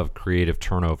amount of creative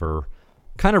turnover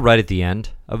kind of right at the end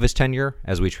of his tenure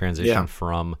as we transition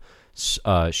from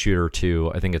Shooter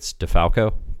to, I think it's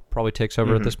DeFalco probably takes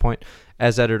over at this point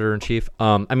as editor-in-chief.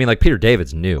 I mean, like, Peter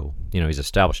David's new. He's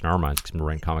established in our minds because he's been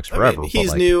writing comics forever. I mean,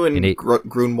 he's new, and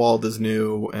Grunwald is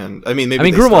new, and I mean,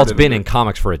 Grunwald's been in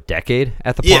comics for a decade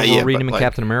at the point we're reading him in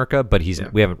Captain America, but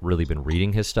we haven't really been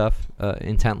reading his stuff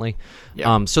intently.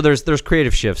 Yeah. So there's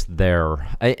creative shifts there.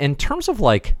 In terms of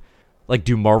like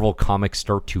do Marvel comics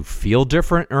start to feel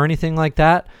different or anything like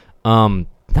that?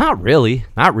 Not really.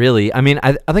 I mean,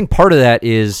 I think part of that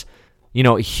is,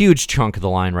 a huge chunk of the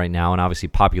line right now, and obviously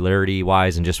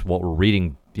popularity-wise and just what we're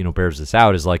reading, bears this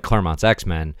out, is like Claremont's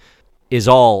X-Men is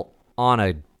all on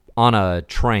a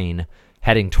train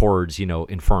heading towards,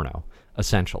 Inferno,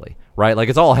 essentially, right? Like,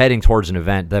 it's all heading towards an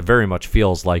event that very much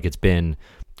feels like it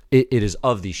is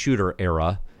of the Shooter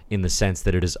era in the sense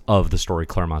that it is of the story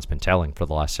Claremont's been telling for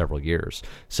the last several years.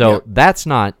 So that's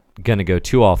not going to go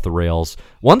too off the rails.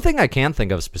 One thing I can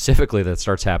think of specifically that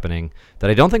starts happening that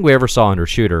I don't think we ever saw under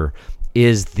Shooter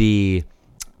is the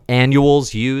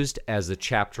annuals used as a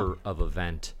chapter of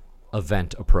event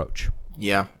approach.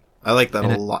 Yeah, I like that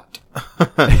a lot.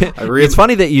 It's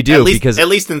funny that you do, because at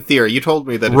least in theory, you told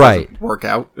me that it doesn't work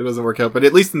out. It doesn't work out, but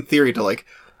at least in theory,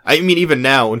 I mean, even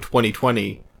now in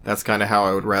 2020, that's kind of how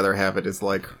I would rather have it. Is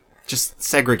like, just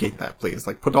segregate that, please.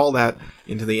 Like, put all that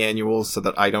into the annuals so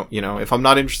that I don't, if I'm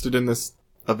not interested in this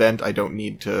event, I don't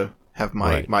need to have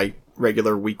my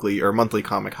regular weekly or monthly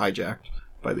comic hijacked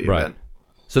by the event.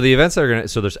 So the events that are going to...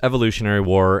 So there's Evolutionary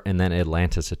War, and then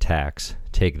Atlantis Attacks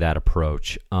take that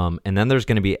approach. And then there's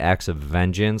going to be Acts of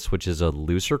Vengeance, which is a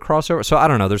looser crossover. So I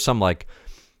don't know. There's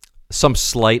some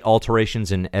slight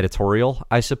alterations in editorial,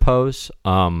 I suppose.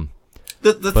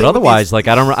 The thing But with otherwise, these- like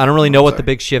I don't really know what the sorry.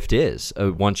 big shift is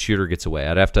once Shooter gets away.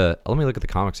 I'd have to let me look at the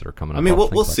comics that are coming up. I mean, I'll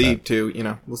we'll think about see that.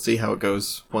 too. We'll see how it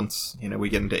goes once we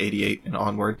get into 88 and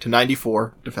onward to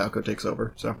 94. DeFalco takes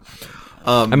over. So,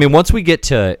 I mean, once we get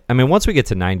to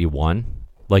 91,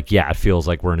 like yeah, it feels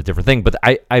like we're in a different thing. But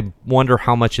I wonder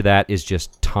how much of that is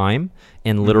just time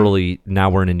and literally now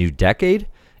we're in a new decade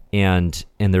and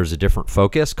there's a different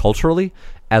focus culturally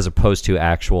as opposed to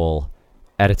actual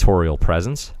editorial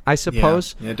presence, I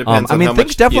suppose. Yeah, it depends I on mean, how things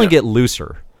much, definitely get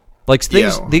looser. Like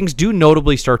things do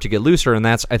notably start to get looser, and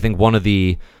that's I think one of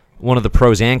the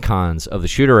pros and cons of the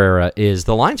Shooter era is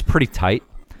the line's pretty tight.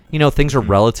 Things are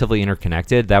relatively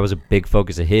interconnected. That was a big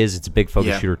focus of his. It's a big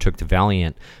focus Shooter took to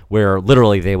Valiant, where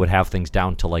literally they would have things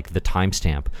down to like the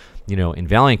timestamp. In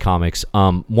Valiant comics,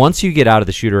 once you get out of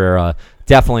the Shooter era,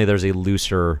 definitely there's a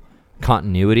looser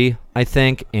continuity, I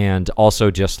think, and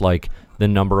also just like the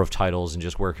number of titles and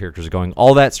just where characters are going.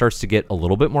 All that starts to get a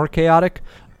little bit more chaotic,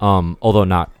 although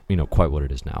not quite what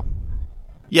it is now.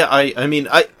 Yeah, I mean,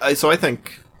 I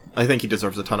think he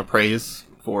deserves a ton of praise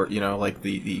for like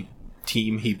the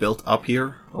team he built up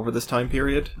here over this time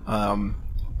period.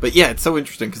 But yeah, it's so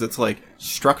interesting because it's like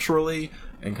structurally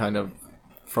and kind of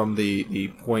from the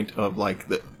point of like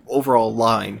the overall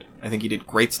line. I think he did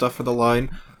great stuff for the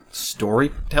line.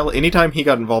 Storytelling. Anytime he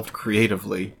got involved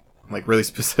creatively, like really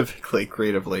specifically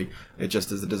creatively, it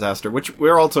just is a disaster. Which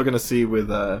we're also going to see with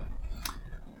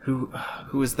who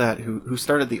is that? Who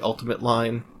started the Ultimate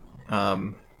line?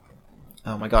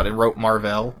 Oh my god, and wrote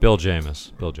Marvel. Bill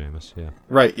Jamis, yeah.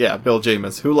 Right, yeah, Bill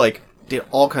Jamis, who like did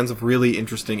all kinds of really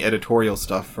interesting editorial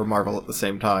stuff for Marvel at the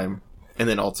same time, and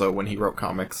then also when he wrote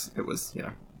comics, it was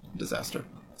a disaster.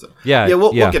 So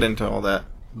we'll get into all that.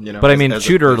 But I mean,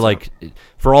 Shooter, like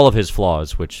for all of his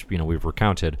flaws, which we've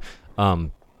recounted,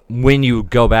 when you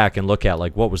go back and look at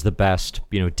like what was the best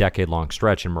decade-long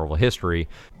stretch in Marvel history,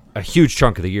 a huge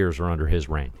chunk of the years are under his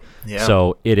reign. Yeah.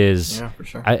 So it is, yeah, for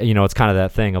sure. It's kind of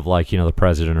that thing of like, the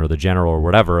president or the general or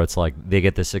whatever. It's like they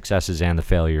get the successes and the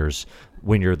failures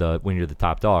when you're the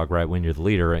top dog, right? When you're the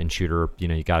leader. And Shooter,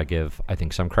 you got to give, I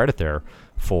think, some credit there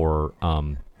for,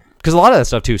 because a lot of that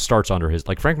stuff too starts under his,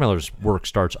 like Frank Miller's work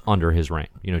starts under his reign.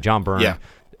 John Byrne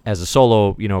as a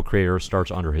solo, creator starts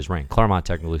under his reign. Claremont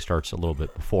technically starts a little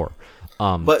bit before.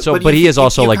 But he is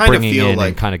also like bringing in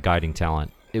and kind of guiding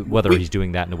talent. Whether he's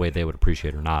doing that in a way they would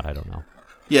appreciate or not, I don't know.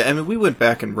 Yeah, I mean, we went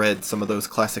back and read some of those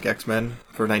classic X-Men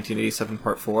for 1987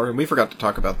 Part 4, and we forgot to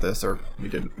talk about this, or we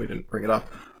didn't bring it up.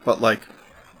 But, like,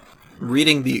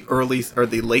 reading the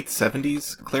late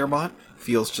 70s Claremont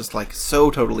feels just, like,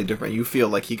 so totally different. You feel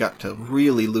like he got to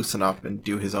really loosen up and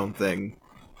do his own thing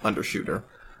under Shooter,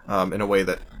 in a way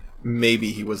that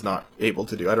maybe he was not able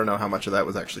to do. I don't know how much of that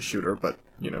was actually Shooter, but,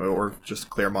 or just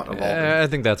Claremont evolving. I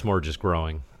think that's more just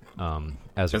growing.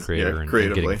 As a creator and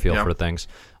getting a feel for things,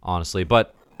 honestly.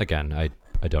 But again,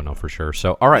 I don't know for sure.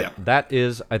 So, all right, that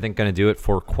is, I think, going to do it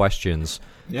for questions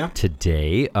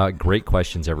today. Great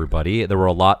questions, everybody. There were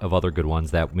a lot of other good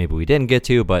ones that maybe we didn't get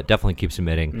to, but definitely keep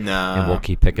submitting, and we'll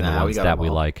keep picking the ones that we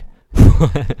like.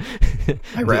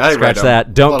 Scratch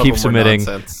that. Don't keep submitting.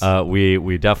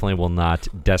 We definitely will not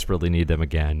desperately need them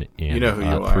again in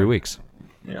 3 weeks.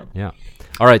 Yeah.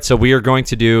 All right, so we are going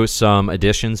to do some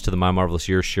additions to the My Marvelous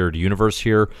Year shared universe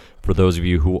here for those of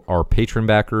you who are patron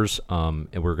backers, and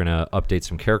we're going to update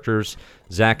some characters.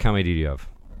 Zach, how many do you have?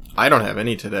 I don't have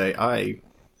any today. I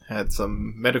had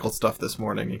some medical stuff this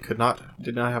morning and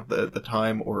did not have the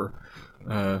time or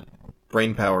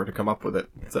brain power to come up with it.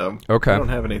 So I don't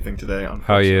have anything today.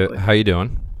 How you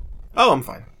doing? Oh, I'm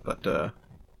fine. But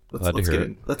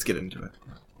let's get into it.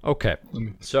 Okay.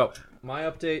 So my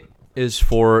update is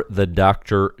for the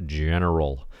Dr.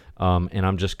 General. And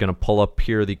I'm just going to pull up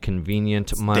here the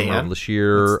convenient My Marvelous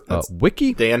Year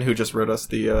wiki. Dan, who just wrote us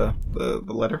the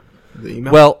letter, the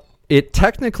email? Well, it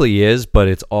technically is, but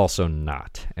it's also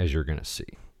not, as you're going to see.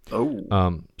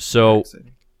 Oh. So,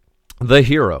 the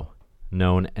hero,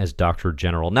 known as Dr.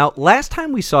 General. Now, last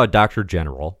time we saw Dr.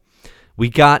 General, we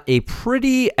got a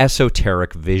pretty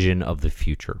esoteric vision of the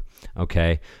future.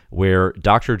 Okay, where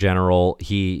Dr. General,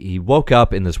 he woke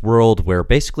up in this world where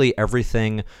basically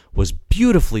everything was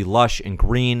beautifully lush and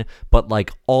green, but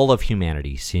like all of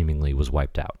humanity seemingly was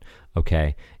wiped out.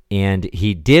 Okay, and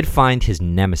he did find his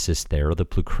nemesis there, the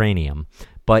Plucranium,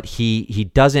 but he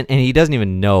doesn't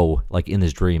even know, like in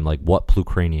this dream, like what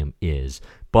Plucranium is.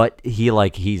 But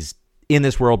he's in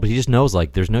this world, but he just knows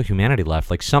like there's no humanity left,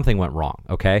 like something went wrong.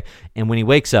 Okay, and when he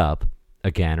wakes up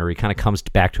again, or he kind of comes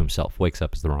back to himself, wakes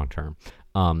up is the wrong term,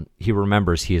 he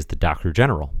remembers he is the Dr.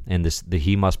 General, and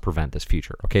he must prevent this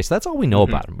future. Okay, so that's all we know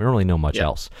about him. We don't really know much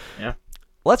else. Yeah.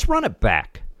 Let's run it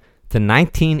back to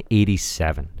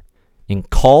 1987 in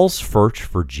Colesford,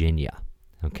 Virginia.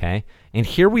 Okay? And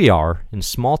here we are in a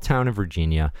small town in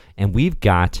Virginia, and we've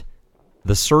got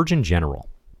the Surgeon General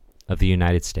of the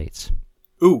United States.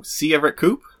 Ooh, C. Everett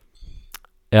Koop?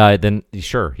 Then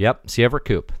sure, yep, C. Everett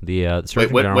Koop, the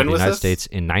Surgeon General of the United this? States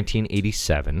in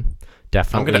 1987.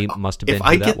 Definitely must have been. If who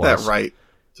I that get was. that right,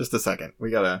 just a second.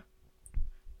 We gotta.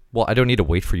 Well, I don't need to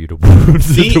wait for you to.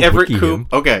 C. Everett wiki him.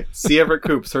 Koop. Okay, C. Everett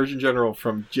Koop, Surgeon General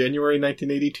from January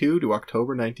 1982 to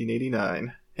October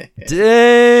 1989.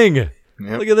 Dang! Yep.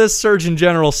 Look at this Surgeon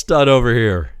General stud over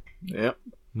here. Yep.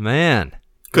 Man,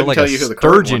 Couldn't like tell a you who the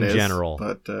current Surgeon one is, General.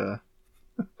 but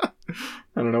I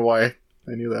don't know why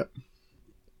I knew that.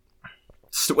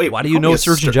 So, wait, Why do you know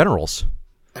Surgeon Generals?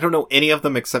 I don't know any of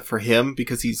them except for him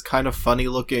because he's kind of funny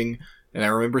looking, and I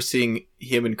remember seeing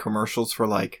him in commercials for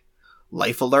like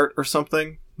Life Alert or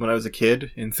something when I was a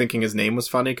kid, and thinking his name was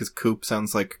funny because Coop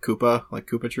sounds like Koopa, like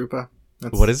Koopa Troopa.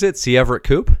 What is it? C. Everett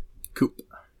Koop? Coop.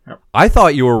 Yep. I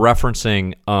thought you were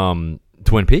referencing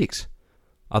Twin Peaks.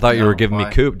 I thought you were giving me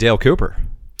Dale Cooper,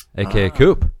 a.k.a.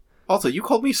 Coop. Also, you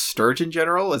called me Sturgeon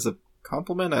General as a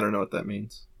compliment? I don't know what that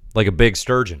means. Like a big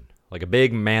sturgeon. Like a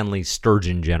big, manly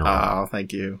sturgeon general. Oh,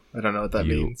 thank you. I don't know what that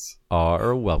means.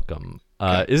 Are welcome.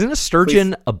 Isn't a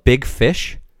sturgeon a big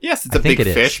fish? Yes, it's a big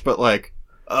fish, but like,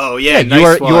 oh yeah, you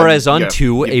are as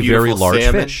unto a very large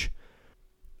salmon. fish.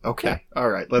 Okay, all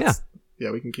right. Let's.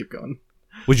 Yeah, we can keep going.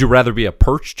 Would you rather be a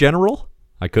perch general?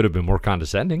 I could have been more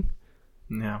condescending.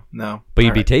 No. But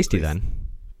you'd be tasty then.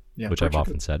 Yeah, which I've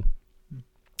often said.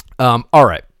 All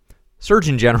right.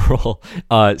 Surgeon General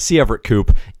C. Everett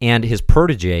Koop and his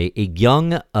protege, a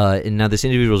young, now this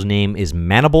individual's name is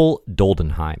Manable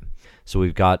Doldenheim. So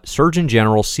we've got Surgeon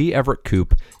General C. Everett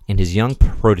Koop and his young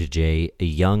protege, a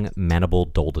young Manable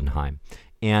Doldenheim.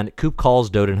 And Koop calls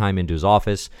Doldenheim into his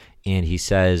office, and he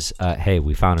says, hey,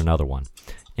 we found another one.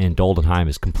 And Doldenheim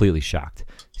is completely shocked.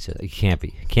 He said, it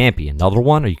can't be. Another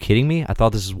one? Are you kidding me? I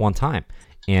thought this was one time.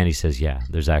 And he says, yeah,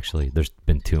 there's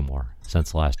been two more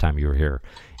since the last time you were here.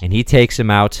 And he takes him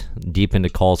out deep into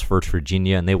Colesford,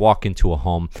 Virginia, and they walk into a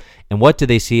home. And what do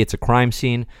they see? It's a crime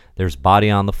scene. There's body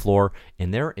on the floor,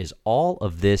 and there is all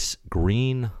of this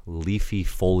green leafy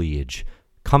foliage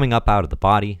coming up out of the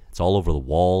body. It's all over the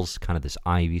walls, kind of this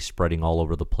ivy spreading all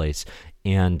over the place.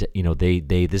 And, you know, they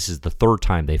this is the third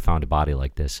time they found a body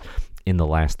like this in the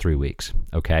last 3 weeks,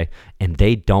 okay? And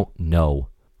they don't know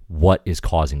what is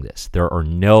causing this.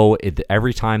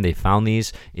 Every time they found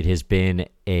these, it has been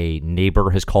a neighbor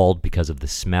has called because of the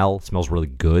smell. It smells really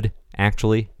good,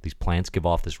 actually. These plants give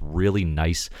off this really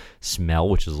nice smell,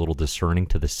 which is a little discerning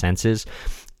to the senses.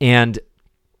 And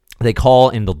they call,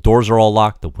 and the doors are all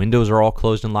locked. The windows are all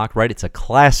closed and locked, right? It's a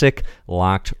classic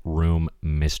locked room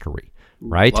mystery,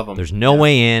 right? There's no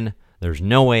way in. There's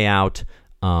no way out.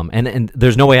 And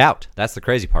there's no way out. That's the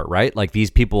crazy part, right? Like,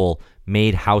 these people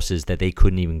made houses that they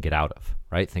couldn't even get out of,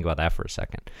 right? Think about that for a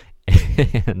second.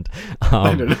 And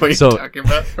I don't know what you're talking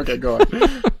about. Okay, go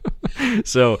on.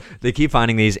 So they keep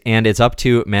finding these, and it's up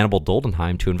to Manable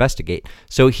Doldenheim to investigate.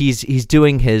 So he's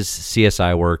doing his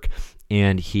CSI work,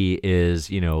 and he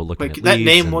is, looking at that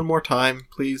name one more time,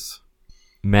 please.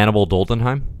 Manable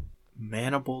Doldenheim.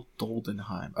 Manable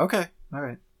Doldenheim. Okay, all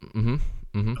right.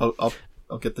 Mm-hmm.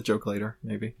 I'll get the joke later,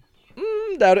 maybe.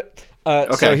 Doubt it.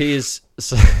 Okay.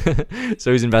 So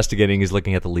he's investigating. He's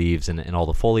looking at the leaves and all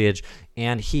the foliage,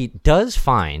 and he does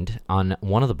find on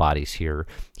one of the bodies here.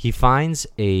 He finds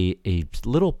a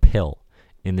little pill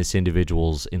in this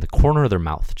individual's in the corner of their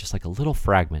mouth, just like a little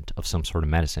fragment of some sort of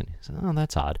medicine. He says, "Oh,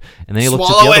 that's odd." And then he looks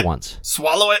at the other ones.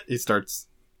 Swallow it. He starts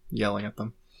yelling at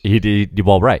them.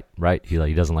 Right.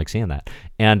 He doesn't like seeing that.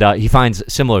 And he finds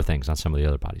similar things on some of the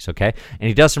other bodies, okay? And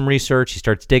he does some research. He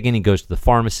starts digging. He goes to the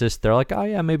pharmacist. They're like, oh,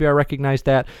 yeah, maybe I recognize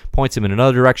that. Points him in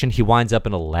another direction. He winds up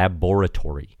in a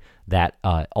laboratory that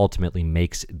ultimately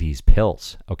makes these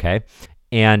pills, okay?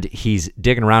 And he's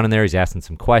digging around in there. He's asking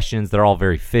some questions. They're all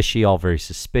very fishy, all very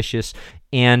suspicious.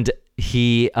 And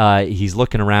he's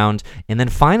looking around. And then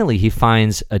finally he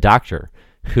finds a doctor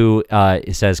who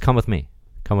says, come with me,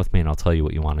 and I'll tell you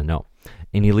what you want to know.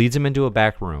 And he leads him into a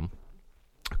back room,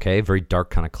 okay, very dark,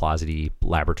 kind of closet-y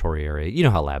laboratory area. You know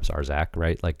how labs are, Zach,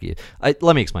 right? Like,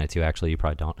 let me explain it to you, actually. You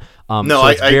probably don't. No, so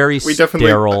it's very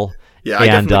sterile. I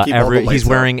definitely keep all the lights he's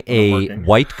wearing out a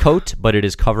white coat, but it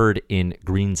is covered in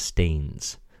green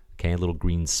stains, okay, little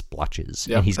green splotches.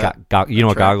 Yep, and he's got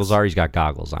what goggles are? He's got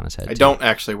goggles on his head, I don't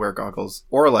actually wear goggles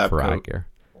or a lab for eye coat. gear.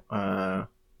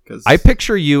 I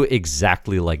picture you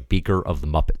exactly like Beaker of the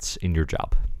Muppets in your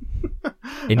job.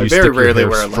 And I you very stick your rarely hair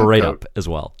wear a lab straight coat. up as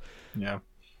well. Yeah.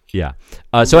 Yeah.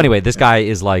 So anyway, this guy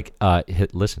is like,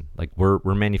 listen, like we're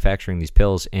manufacturing these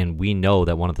pills, and we know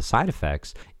that one of the side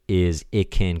effects is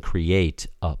it can create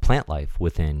plant life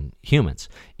within humans.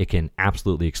 It can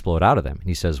absolutely explode out of them. And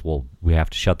he says, well, we have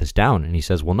to shut this down. And he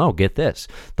says, well, no, get this.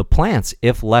 The plants,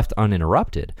 if left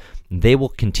uninterrupted, they will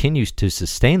continue to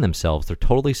sustain themselves. They're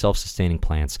totally self-sustaining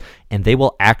plants, and they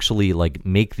will actually like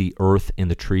make the earth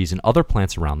and the trees and other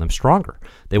plants around them stronger.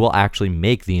 They will actually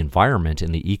make the environment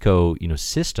and the eco,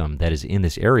 system that is in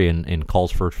this area in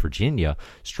Colesford, Virginia,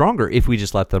 stronger if we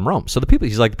just let them roam. So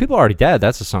he's like, the people are already dead.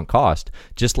 That's a sunk cost.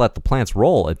 Just let the plants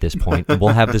roll at this point, and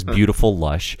we'll have this beautiful,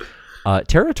 lush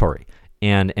territory.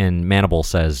 And Manable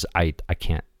says, I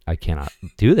cannot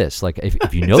do this. Like,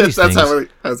 if you know these that's things...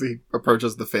 how as he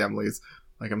approaches the families.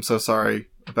 Like, I'm so sorry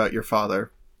about your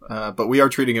father, but we are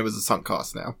treating him as a sunk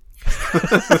cost now.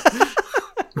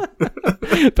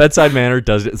 Bedside manner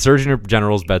Surgeon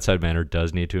General's bedside manner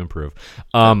does need to improve.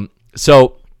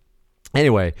 So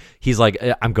anyway, he's like,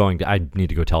 I need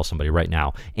to go tell somebody right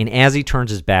now. And as he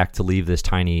turns his back to leave this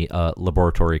tiny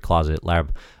laboratory closet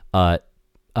lab,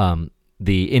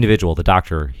 the individual, the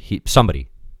doctor, somebody,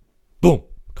 boom,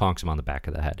 conks him on the back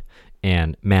of the head,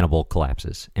 and Manable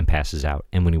collapses and passes out.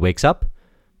 And when he wakes up,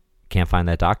 can't find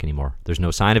that doc anymore. There's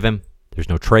no sign of him. There's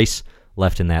no trace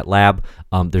left in that lab.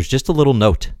 There's just a little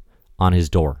note on his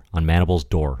door, on Manable's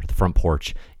door, the front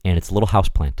porch, and it's a little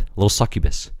houseplant, a little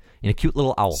succubus, and a cute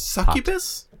little owl.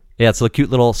 Succubus? Pot. Yeah, it's a cute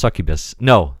little succubus.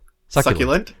 No,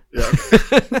 succulent. Yeah.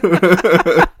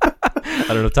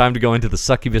 I don't have time to go into the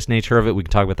succubus nature of it. We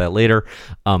can talk about that later.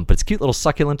 But it's a cute little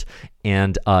succulent,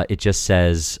 and it just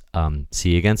says,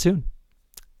 see you again soon.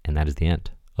 And that is the end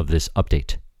of this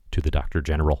update to the Dr.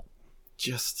 General.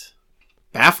 Just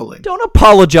baffling. Don't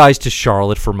apologize to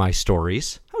Charlotte for my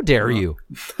stories. How dare you?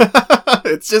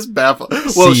 It's just baffling.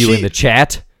 Well, see you in the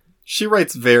chat. She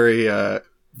writes very,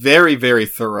 very, very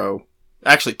thorough.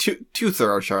 Actually, too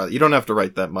thorough, Charlotte. You don't have to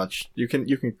write that much. You can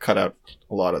cut out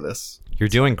a lot of this. You're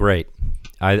doing great.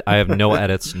 I have no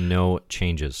edits, no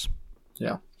changes.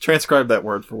 Yeah. Transcribe that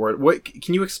word for word. What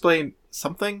can you explain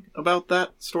something about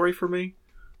that story for me?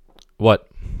 What?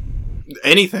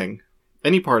 Anything.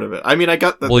 Any part of it. I mean, I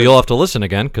got the... Well, you'll have to listen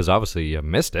again, because obviously you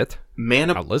missed it.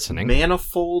 Not listening.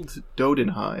 Manifold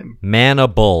Dodenheim.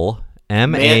 Manable.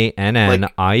 Mannibal. Okay,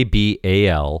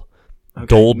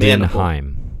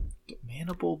 Doldenheim.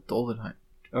 Manable Doldenheim.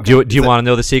 Okay. Do you want to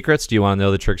know the secrets? Do you want to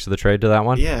know the tricks of the trade to that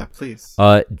one? Yeah, please.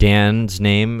 Dan's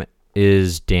name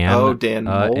is Dan. Oh, Dan.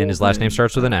 And his last name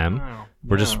starts with an M. Wow.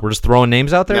 We're just throwing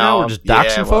names out there now. We're just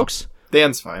doxing folks.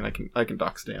 Dan's fine. I can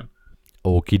dox Dan.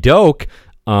 Okie doke.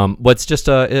 What's just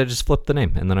I just flipped the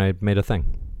name and then I made a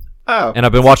thing. Oh. And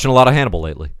I've been watching a lot of Hannibal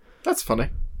lately. That's funny.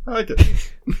 I like it.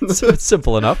 So it's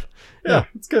simple enough. Yeah,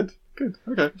 it's good. Good.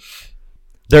 Okay.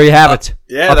 There you have it.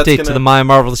 Yeah. Update to the My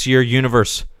Marvelous Year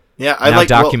universe. Yeah, now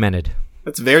documented. Well,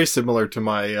 that's very similar to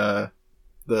my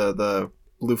the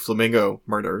Blue Flamingo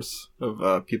murders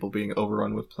of people being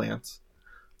overrun with plants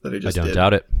that I just did.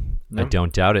 Doubt it. No? I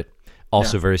don't doubt it.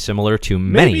 Also very similar to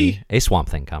many a Swamp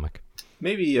Thing comic.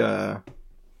 Maybe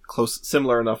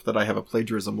similar enough that I have a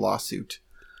plagiarism lawsuit.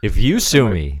 If you sue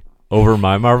me over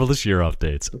My Marvelous Year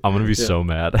updates, I'm going to be so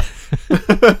mad.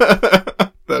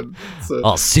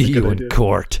 I'll see you in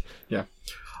court. Yeah.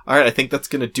 All right, I think that's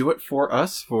going to do it for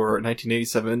us for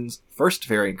 1987's first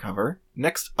variant cover.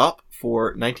 Next up for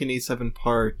 1987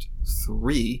 Part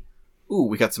 3. Ooh,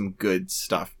 we got some good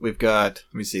stuff. We've got,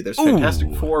 let me see, there's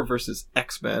Fantastic Four versus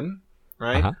X-Men,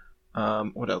 right? Uh-huh.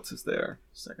 What else is there?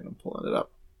 Second, I'm pulling it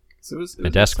up. So it was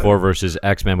Fantastic Four versus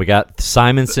X-Men. We got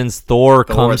Simonson's Thor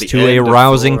comes to a end of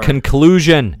rousing Thor.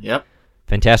 Conclusion. Yep.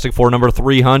 Fantastic Four number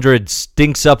 300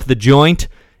 stinks up the joint.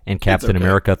 And Captain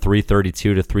America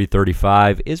 332 to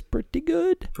 335 is pretty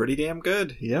good. Pretty damn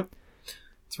good. Yep.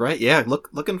 That's right. Yeah.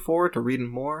 Looking forward to reading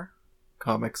more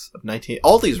comics of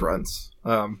all these runs.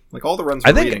 Like all the runs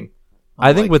we're reading.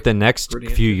 I think with the next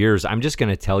few years, I'm just going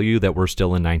to tell you that we're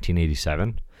still in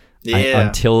 1987.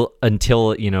 Yeah.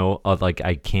 Until you know, like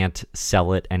I can't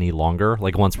sell it any longer.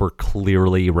 Like once we're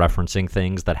clearly referencing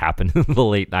things that happened in the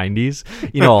late 90s,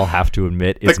 I'll have to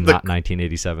admit it's not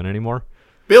 1987 anymore.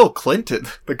 Bill Clinton,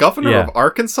 the governor of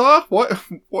Arkansas? What?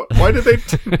 Why did they?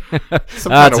 That's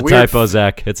a typo,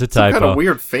 Zach. It's a typo. Some kind of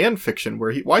weird fan fiction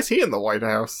where why is he in the White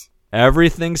House?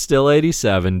 Everything's still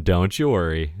 87. Don't you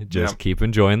worry. Just keep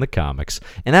enjoying the comics.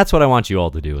 And that's what I want you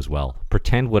all to do as well.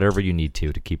 Pretend whatever you need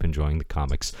to keep enjoying the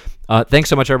comics. Thanks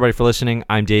so much, everybody, for listening.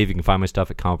 I'm Dave. You can find my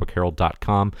stuff at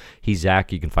comicbookherald.com. He's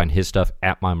Zach. You can find his stuff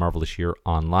at My Marvelous Year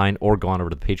online or go on over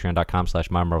to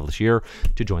patreon.com/MyMarvelousYear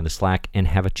to join the Slack and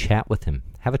have a chat with him.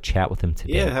 Have a chat with him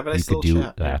today. Yeah, have a nice you little could do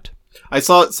chat. that. I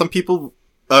saw some people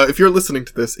if you're listening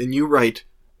to this and you write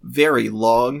very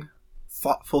long,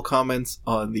 thoughtful comments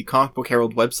on the Comic Book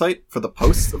Herald website for the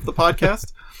posts of the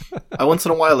podcast, once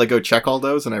in a while I go check all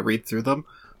those and I read through them.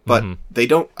 But they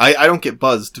don't. I don't get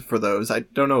buzzed for those. I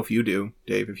don't know if you do,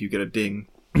 Dave. If you get a ding,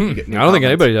 you get I don't think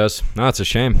anybody does. No, it's a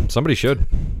shame. Somebody should.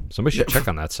 Somebody should check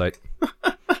on that site.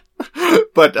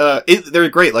 But they're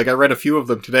great. Like I read a few of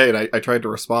them today, and I tried to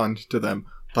respond to them.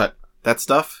 But that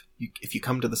stuff, if you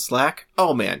come to the Slack,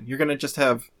 oh man, you're gonna just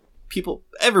have people.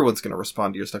 Everyone's gonna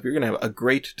respond to your stuff. You're gonna have a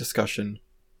great discussion.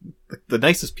 The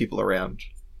nicest people around.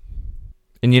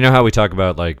 And you know how we talk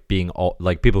about like being all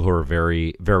like people who are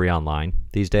very, very online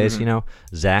these days, you know?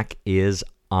 Zach is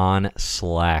on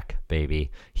Slack,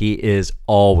 baby. He is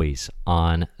always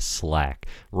on Slack,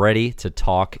 ready to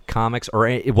talk comics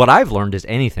or what I've learned is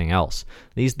anything else.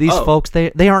 These folks,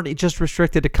 they aren't just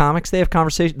restricted to comics. They have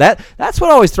conversation. That's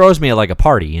what always throws me at like a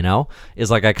party, you know?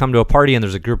 Is like I come to a party and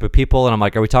there's a group of people and I'm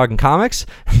like, "Are we talking comics?"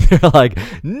 And they're like,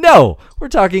 "No, we're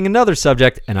talking another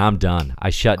subject," and I'm done. I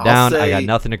shut down. I got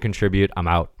nothing to contribute. I'm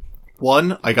out.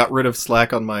 One, I got rid of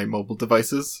Slack on my mobile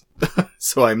devices,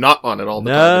 so I'm not on it all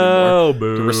the time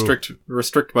anymore. To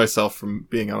restrict myself from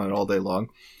being on it all day long.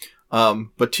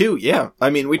 But two, yeah,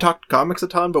 I mean, we talk comics a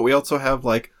ton, but we also have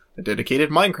like a dedicated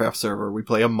Minecraft server. We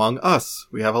play Among Us.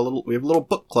 We have little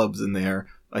book clubs in there.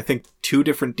 I think 2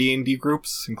 different D&D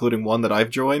groups, including one that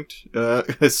I've joined,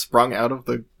 has sprung out of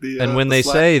the and when the they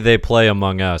Slack. say they play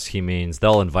Among Us, he means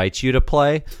they'll invite you to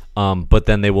play, but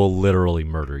then they will literally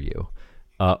murder you.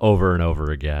 Over and over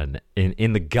again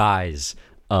in the guise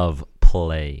of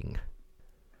playing.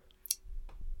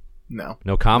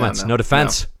 No comments. No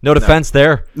defense. No defense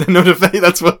there. No defense.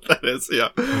 That's what that is. Yeah,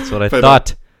 that's what I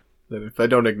thought. If I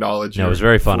don't acknowledge, no, it was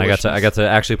very fun. I got to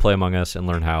actually play Among Us and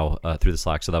learn how through the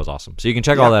Slack, so that was awesome. So you can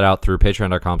check all that out through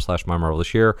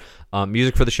patreon.com/mymarvelousyear.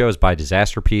 Music for the show is by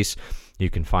Disaster Piece. You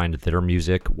can find their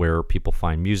music where people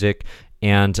find music.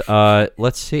 And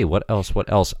let's see, what else?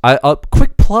 A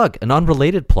quick plug, an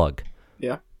unrelated plug.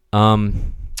 Yeah. No,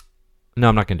 I'm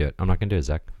not gonna do it. I'm not gonna do it,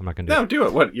 Zach. I'm not gonna do it. No, do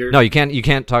it. What? No, you can't. You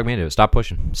can't talk me into it. Stop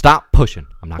pushing.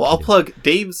 I'm not. Well, I'll plug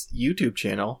Dave's YouTube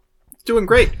channel. It's doing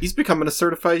great. He's becoming a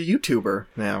certified YouTuber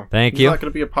now. Thank you. He's not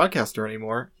going to be a podcaster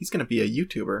anymore. He's going to be a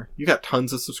YouTuber. You got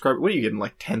tons of subscribers. What are you getting?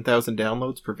 Like 10,000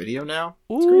 downloads per video now?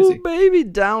 It's crazy. Ooh, baby,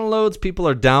 downloads. People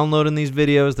are downloading these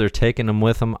videos. They're taking them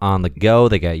with them on the go.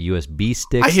 They got USB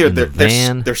sticks. I hear in the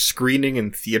van. They're screening in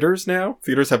theaters now.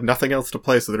 Theaters have nothing else to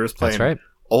play, so they're just playing That's right.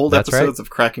 old That's episodes of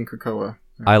Kraken Krakoa.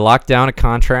 I locked down a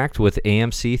contract with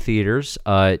AMC Theaters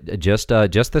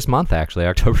just this month, actually,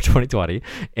 October 2020,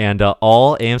 and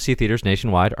all AMC Theaters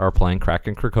nationwide are playing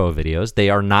Kraken Krakoa videos.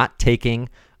 They are not taking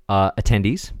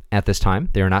attendees at this time.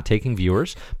 They are not taking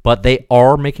viewers, but they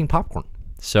are making popcorn.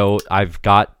 So I've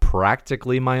got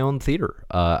practically my own theater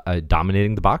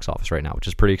dominating the box office right now, which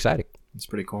is pretty exciting. It's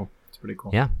pretty cool.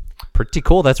 Yeah. Pretty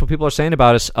cool. That's what people are saying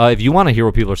about us. If you want to hear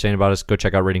what people are saying about us, go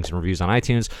check out ratings and reviews on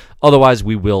iTunes. Otherwise,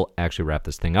 we will actually wrap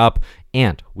this thing up,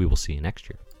 and we will see you next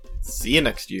year. See you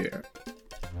next year.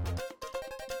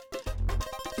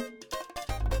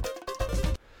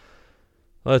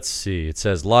 Let's see. It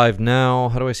says live now.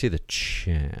 How do I see the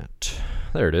chat?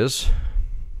 There it is.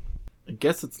 I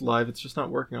guess it's live. It's just not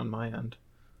working on my end.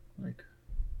 Like,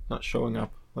 not showing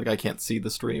up. Like, I can't see the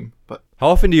stream. But how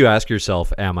often do you ask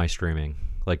yourself, "Am I streaming?"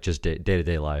 Like just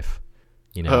day-to-day life.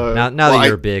 You know, now that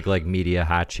you're a big like media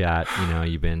hotshot, you know,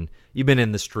 you've been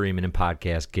in the streaming and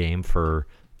podcast game for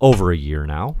over a year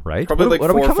now, right? Probably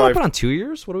what are we coming up on 2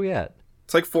 years? What are we at?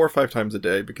 It's like 4 or 5 times a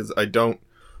day because I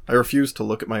refuse to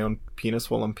look at my own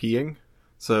penis while I'm peeing.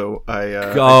 So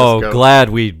glad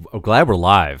we're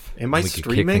live. Am I we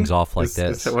streaming? Can kick things off like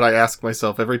this. Is what I ask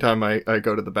myself every time I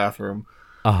go to the bathroom.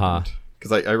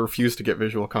 Because I refuse to get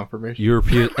visual confirmation. You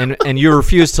refuse, and you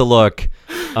refuse to look.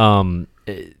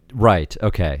 Right.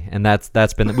 Okay. And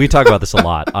that's been. We talk about this a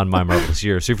lot on My Marvelous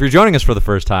Year. So if you're joining us for the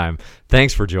first time,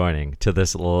 thanks for joining to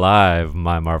this live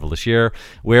My Marvelous Year,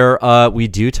 where we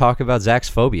do talk about Zach's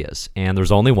phobias, and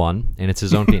there's only one, and it's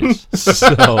his own penis.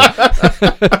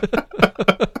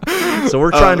 So we're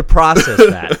trying to process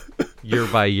that year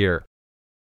by year.